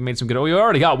 We made some good, we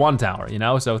already got 1 tower, you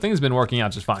know, so things have been working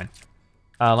out just fine.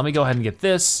 Let me go ahead and get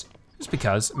this, just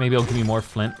because maybe it'll give me more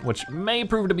flint, which may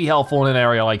prove to be helpful in an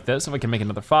area like this if I can make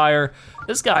another fire.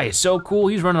 This guy is so cool,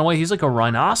 he's running away, he's like a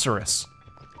rhinoceros,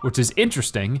 which is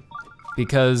interesting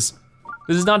because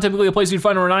this is not typically a place you'd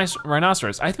find a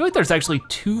rhinoceros. I feel like there's actually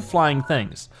 2 flying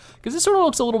things, because this sort of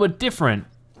looks a little bit different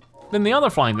than the other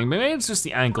flying thing, but maybe it's just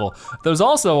the ankle. There's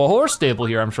also a horse stable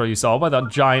here, I'm sure you saw, by that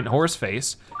giant horse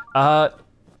face.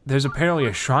 There's apparently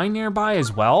a shrine nearby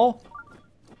as well,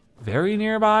 very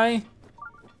nearby.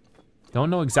 Don't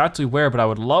know exactly where, but I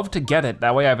would love to get it.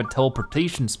 That way I have a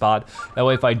teleportation spot. That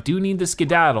way if I do need to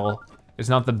skedaddle, it's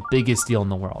not the biggest deal in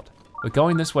the world. But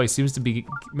going this way seems to be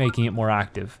making it more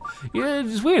active. Yeah,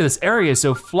 it's weird, this area is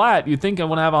so flat, you'd think I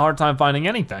would have a hard time finding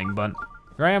anything, but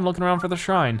here I am looking around for the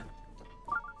shrine.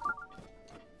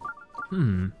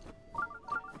 I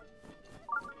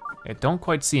don't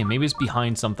quite see him, maybe it's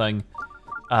behind something.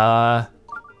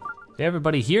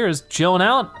 Everybody here is chilling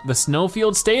out. The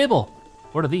Snowfield Stable.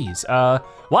 What are these?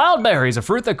 Wild berries, a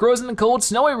fruit that grows in the cold,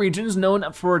 snowy regions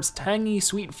known for its tangy,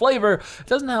 sweet flavor. It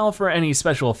doesn't offer any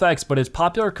special effects, but it's a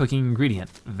popular cooking ingredient.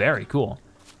 Very cool.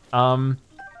 Go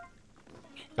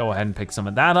ahead and pick some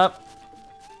of that up.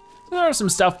 So there are some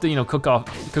stuff to, you know, cook up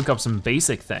some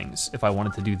basic things if I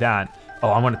wanted to do that.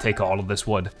 Oh, I'm gonna take all of this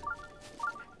wood.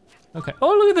 Okay, oh,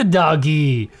 look at the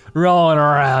doggy rolling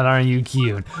around, aren't you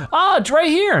cute? Ah, it's right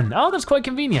here. Oh, that's quite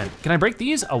convenient. Can I break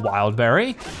these? A wild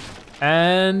berry.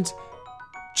 And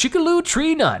Chickaloo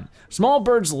tree nut. Small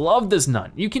birds love this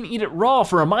nut. You can eat it raw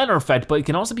for a minor effect, but it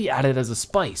can also be added as a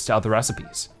spice to other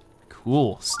recipes.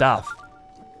 Cool stuff.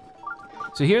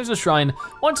 So here's the shrine.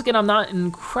 Once again, I'm not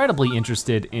incredibly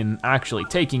interested in actually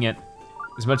taking it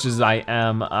as much as I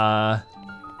am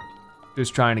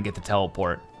just trying to get the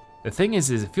teleport. The thing is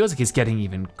it feels like it's getting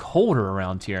even colder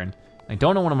around here, and I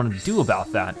don't know what I'm gonna do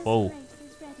about that. Whoa.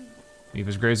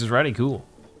 Weaver's Grace is ready, cool.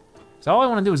 So all I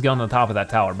wanna do is get on the top of that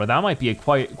tower, but that might be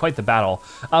quite the battle.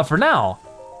 For now,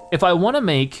 if I wanna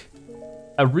make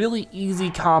a really easy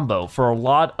combo for a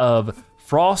lot of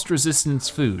frost resistance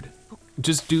food,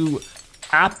 just do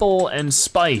apple and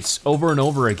spice over and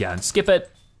over again. Skip it.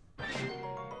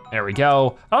 There we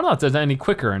go. I don't know if that's any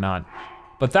quicker or not,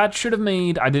 but that should have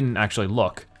made, I didn't actually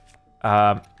look.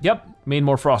 Yep, made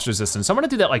more frost resistance. So I'm gonna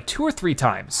do that like 2 or 3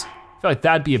 times. I feel like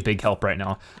that'd be a big help right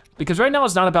now. Because right now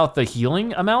it's not about the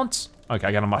healing amount. Okay,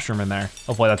 I got a mushroom in there.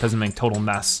 Hopefully that doesn't make total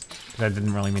mess. I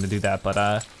didn't really mean to do that,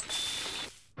 but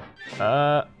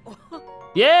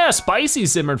yeah, spicy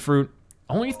simmered fruit.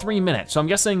 Only 3 minutes, so I'm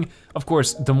guessing, of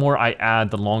course, the more I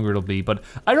add, the longer it'll be, but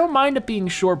I don't mind it being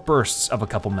short bursts of a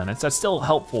couple minutes. That's still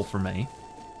helpful for me.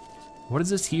 What is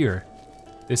this here?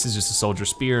 This is just a soldier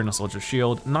spear and a soldier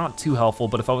shield. Not too helpful,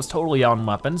 but if I was totally out on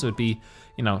weapons, it would be,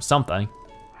 you know, something.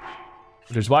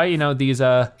 Which is why, you know, these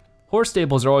horse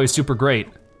stables are always super great.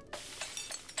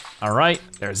 All right,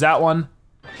 there's that one.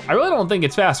 I really don't think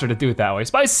it's faster to do it that way.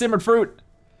 Spice simmered fruit.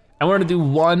 And we're gonna do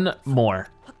 1 more.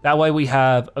 That way we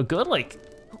have a good like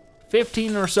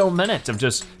 15 or so minutes of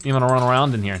just being able to run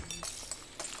around in here.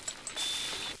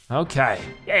 Okay,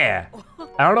 yeah.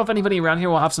 I don't know if anybody around here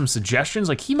will have some suggestions.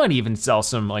 Like he might even sell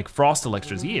some like frost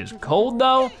elixirs. He is cold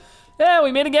though. Yeah,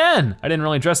 we made again. I didn't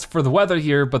really dress for the weather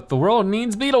here, but the world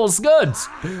needs Beatles goods.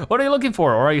 What are you looking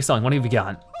for, or are you selling? What have you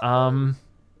got?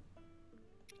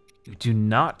 You do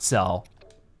not sell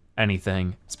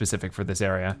anything specific for this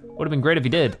area. Would have been great if you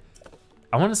did.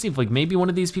 I wanna see if like maybe one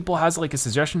of these people has like a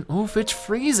suggestion. Oof, it's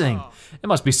freezing. It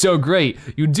must be so great.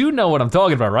 You do know what I'm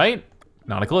talking about, right?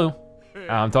 Not a clue.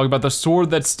 I'm talking about the sword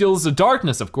that steals the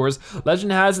darkness, of course.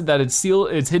 Legend has it that it's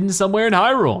hidden somewhere in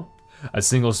Hyrule. A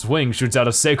single swing shoots out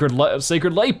of sacred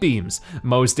light beams,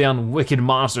 mows down wicked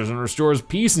monsters and restores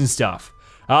peace and stuff.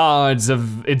 Ah,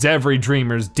 it's every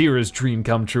dreamer's dearest dream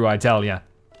come true, I tell ya.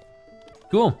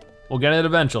 Cool, we'll get it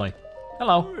eventually.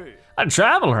 Hello, a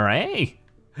traveler, eh?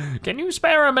 Can you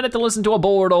spare a minute to listen to a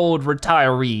bored old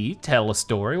retiree tell a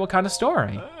story? What kind of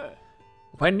story?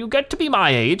 When you get to be my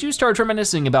age, you start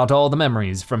reminiscing about all the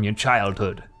memories from your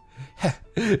childhood.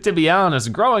 To be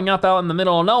honest, growing up out in the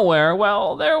middle of nowhere,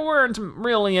 well, there weren't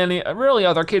really any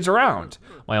other kids around.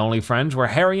 My only friends were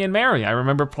Harry and Mary. I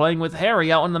remember playing with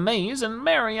Harry out in the maze and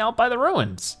Mary out by the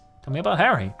ruins. Tell me about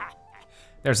Harry.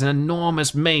 There's an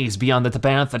enormous maze beyond the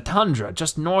Tabantha tundra,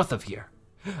 just north of here.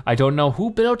 I don't know who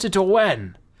built it or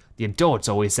when. The adults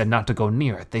always said not to go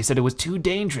near it. They said it was too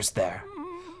dangerous there.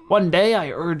 One day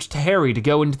I urged Harry to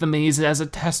go into the maze as a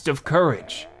test of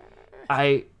courage.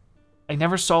 I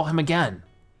never saw him again.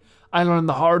 I learned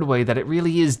the hard way that it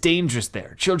really is dangerous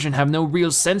there. Children have no real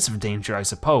sense of danger, I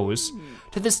suppose.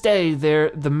 To this day,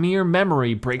 the mere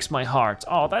memory breaks my heart.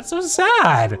 Oh, that's so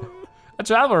sad. A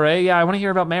traveler, eh? Yeah, I wanna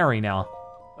hear about Mary now.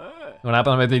 What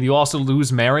happened? Did you also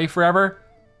lose Mary forever?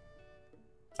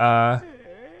 Tell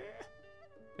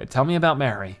me about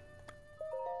Mary.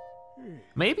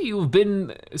 Maybe you've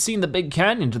seen the big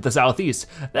canyon to the southeast.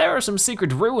 There are some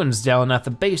secret ruins down at the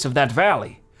base of that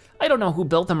valley. I don't know who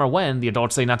built them or when. The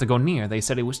adults say not to go near. They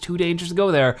said it was too dangerous to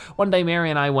go there. One day Mary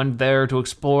and I went there to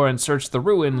explore and search the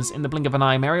ruins. In the blink of an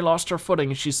eye, Mary lost her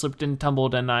footing. She slipped and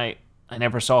tumbled and I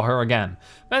never saw her again.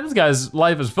 Man, this guy's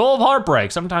life is full of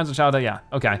heartbreak. Sometimes a child, yeah,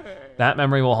 okay. That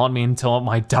memory will haunt me until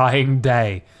my dying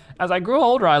day. As I grew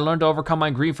older, I learned to overcome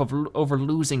my grief over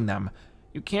losing them.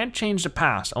 You can't change the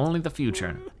past, only the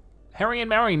future. Harry and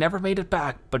Mary never made it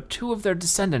back, but 2 of their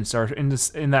descendants are in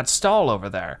that stall over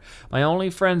there. My only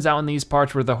friends out in these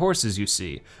parts were the horses you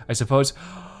see. I suppose,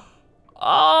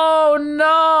 oh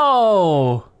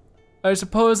no! I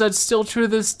suppose that's still true to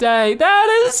this day.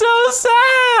 That is so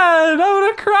sad! I'm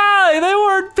gonna cry. They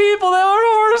weren't people, they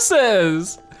were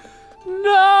horses.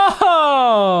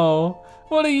 No!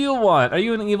 What do you want? Are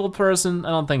you an evil person? I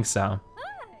don't think so.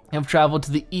 I've traveled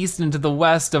to the east and to the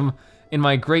west in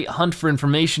my great hunt for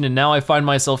information, and now I find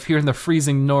myself here in the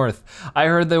freezing north. I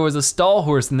heard there was a stall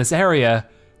horse in this area,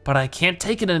 but I can't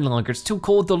take it any longer. It's too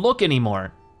cold to look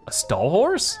anymore. A stall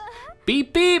horse?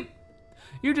 Beep, beep.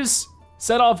 You just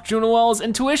set off Junoel's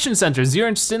intuition centers. You're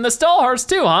interested in the stall horse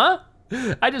too, huh?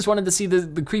 I just wanted to see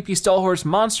the creepy stall horse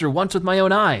monster once with my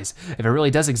own eyes. If it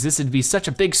really does exist, it'd be such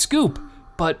a big scoop.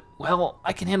 But, well,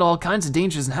 I can handle all kinds of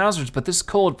dangers and hazards, but this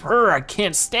cold purr, I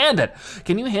can't stand it.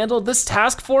 Can you handle this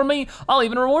task for me? I'll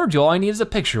even reward you. All I need is a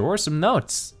picture or some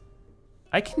notes.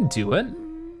 I can do it.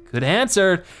 Good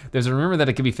answer. There's a rumor that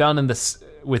it can be found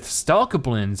with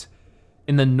stalkoblins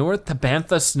in the North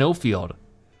Tabantha snowfield.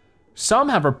 Some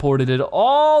have reported it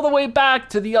all the way back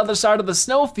to the other side of the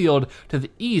snowfield to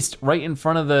the east, right in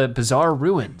front of the bizarre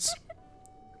ruins.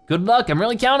 Good luck, I'm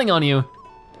really counting on you.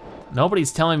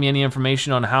 Nobody's telling me any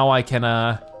information on how I can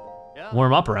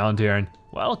warm up around here. And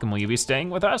welcome, will you be staying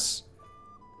with us?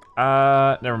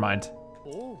 Never mind.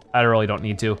 I really don't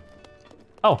need to.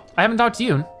 Oh, I haven't talked to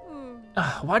you.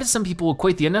 Why do some people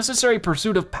equate the unnecessary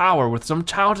pursuit of power with some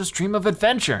childish dream of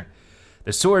adventure?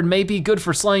 The sword may be good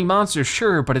for slaying monsters,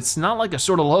 sure, but it's not like a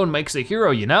sword alone makes a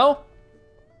hero, you know?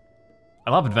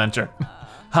 I love adventure.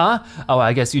 Huh? Oh,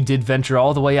 I guess you did venture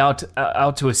all the way out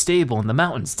to a stable in the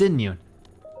mountains, didn't you?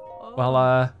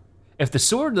 Well, if the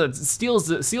sword that seals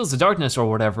the darkness or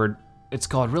whatever it's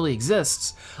called really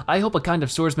exists, I hope a kind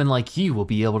of swordsman like you will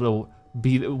be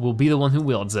the one who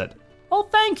wields it. Well,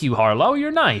 thank you, Harlow,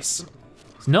 you're nice.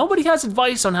 Nobody has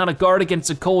advice on how to guard against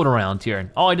the cold around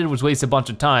here. All I did was waste a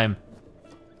bunch of time.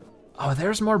 Oh,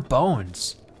 there's more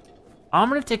bones. I'm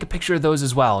gonna take a picture of those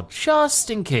as well,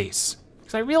 just in case.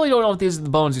 Because I really don't know if these are the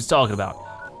bones he's talking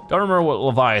about. Don't remember what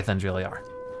Leviathans really are.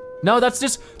 No, that's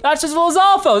just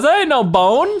Lizalfos, there ain't no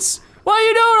bones. What are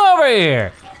you doing over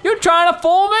here? You trying to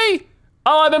fool me?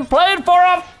 Oh, I've been playing for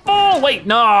a fool. Wait,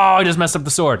 no, I just messed up the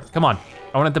sword. Come on,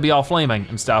 I want it to be all flaming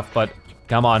and stuff, but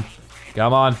come on.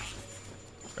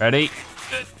 Ready?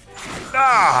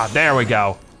 Ah, there we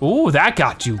go. Ooh, that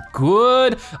got you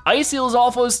good. Icy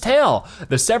Lizalfo's tail.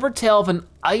 The severed tail of an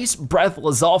ice breath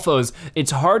Lizalfos. Its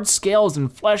hard scales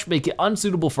and flesh make it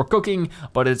unsuitable for cooking,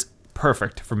 but it's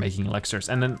perfect for making elixirs.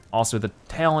 And then also the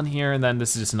tail in here, and then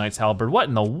this is just a knight's halberd. What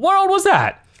in the world was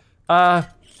that? Oh,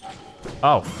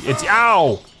 it's,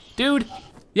 ow, dude.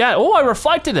 Yeah, oh, I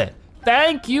reflected it.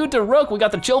 Thank you to Rook, we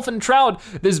got the Chilfin trout.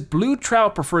 This blue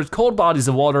trout prefers cold bodies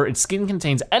of water. Its skin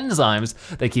contains enzymes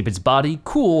that keep its body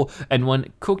cool, and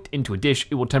when cooked into a dish,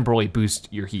 it will temporarily boost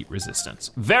your heat resistance.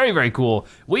 Very, very cool.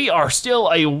 We are still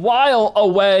a while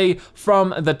away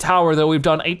from the tower, though. We've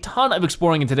done a ton of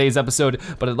exploring in today's episode,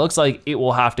 but it looks like it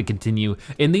will have to continue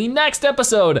in the next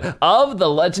episode of The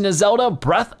Legend of Zelda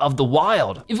Breath of the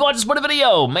Wild. If you want to support a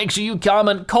video, make sure you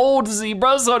comment Cold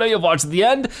Zebra so I know you've watched to the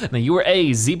end. Now you are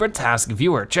a Zebra-tastic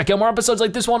viewer. Check out more episodes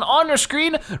like this one on your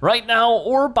screen right now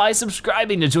or by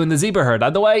subscribing to join the Zebra Herd.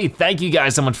 Either way, thank you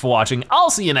guys so much for watching. I'll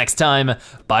see you next time.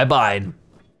 Bye-bye.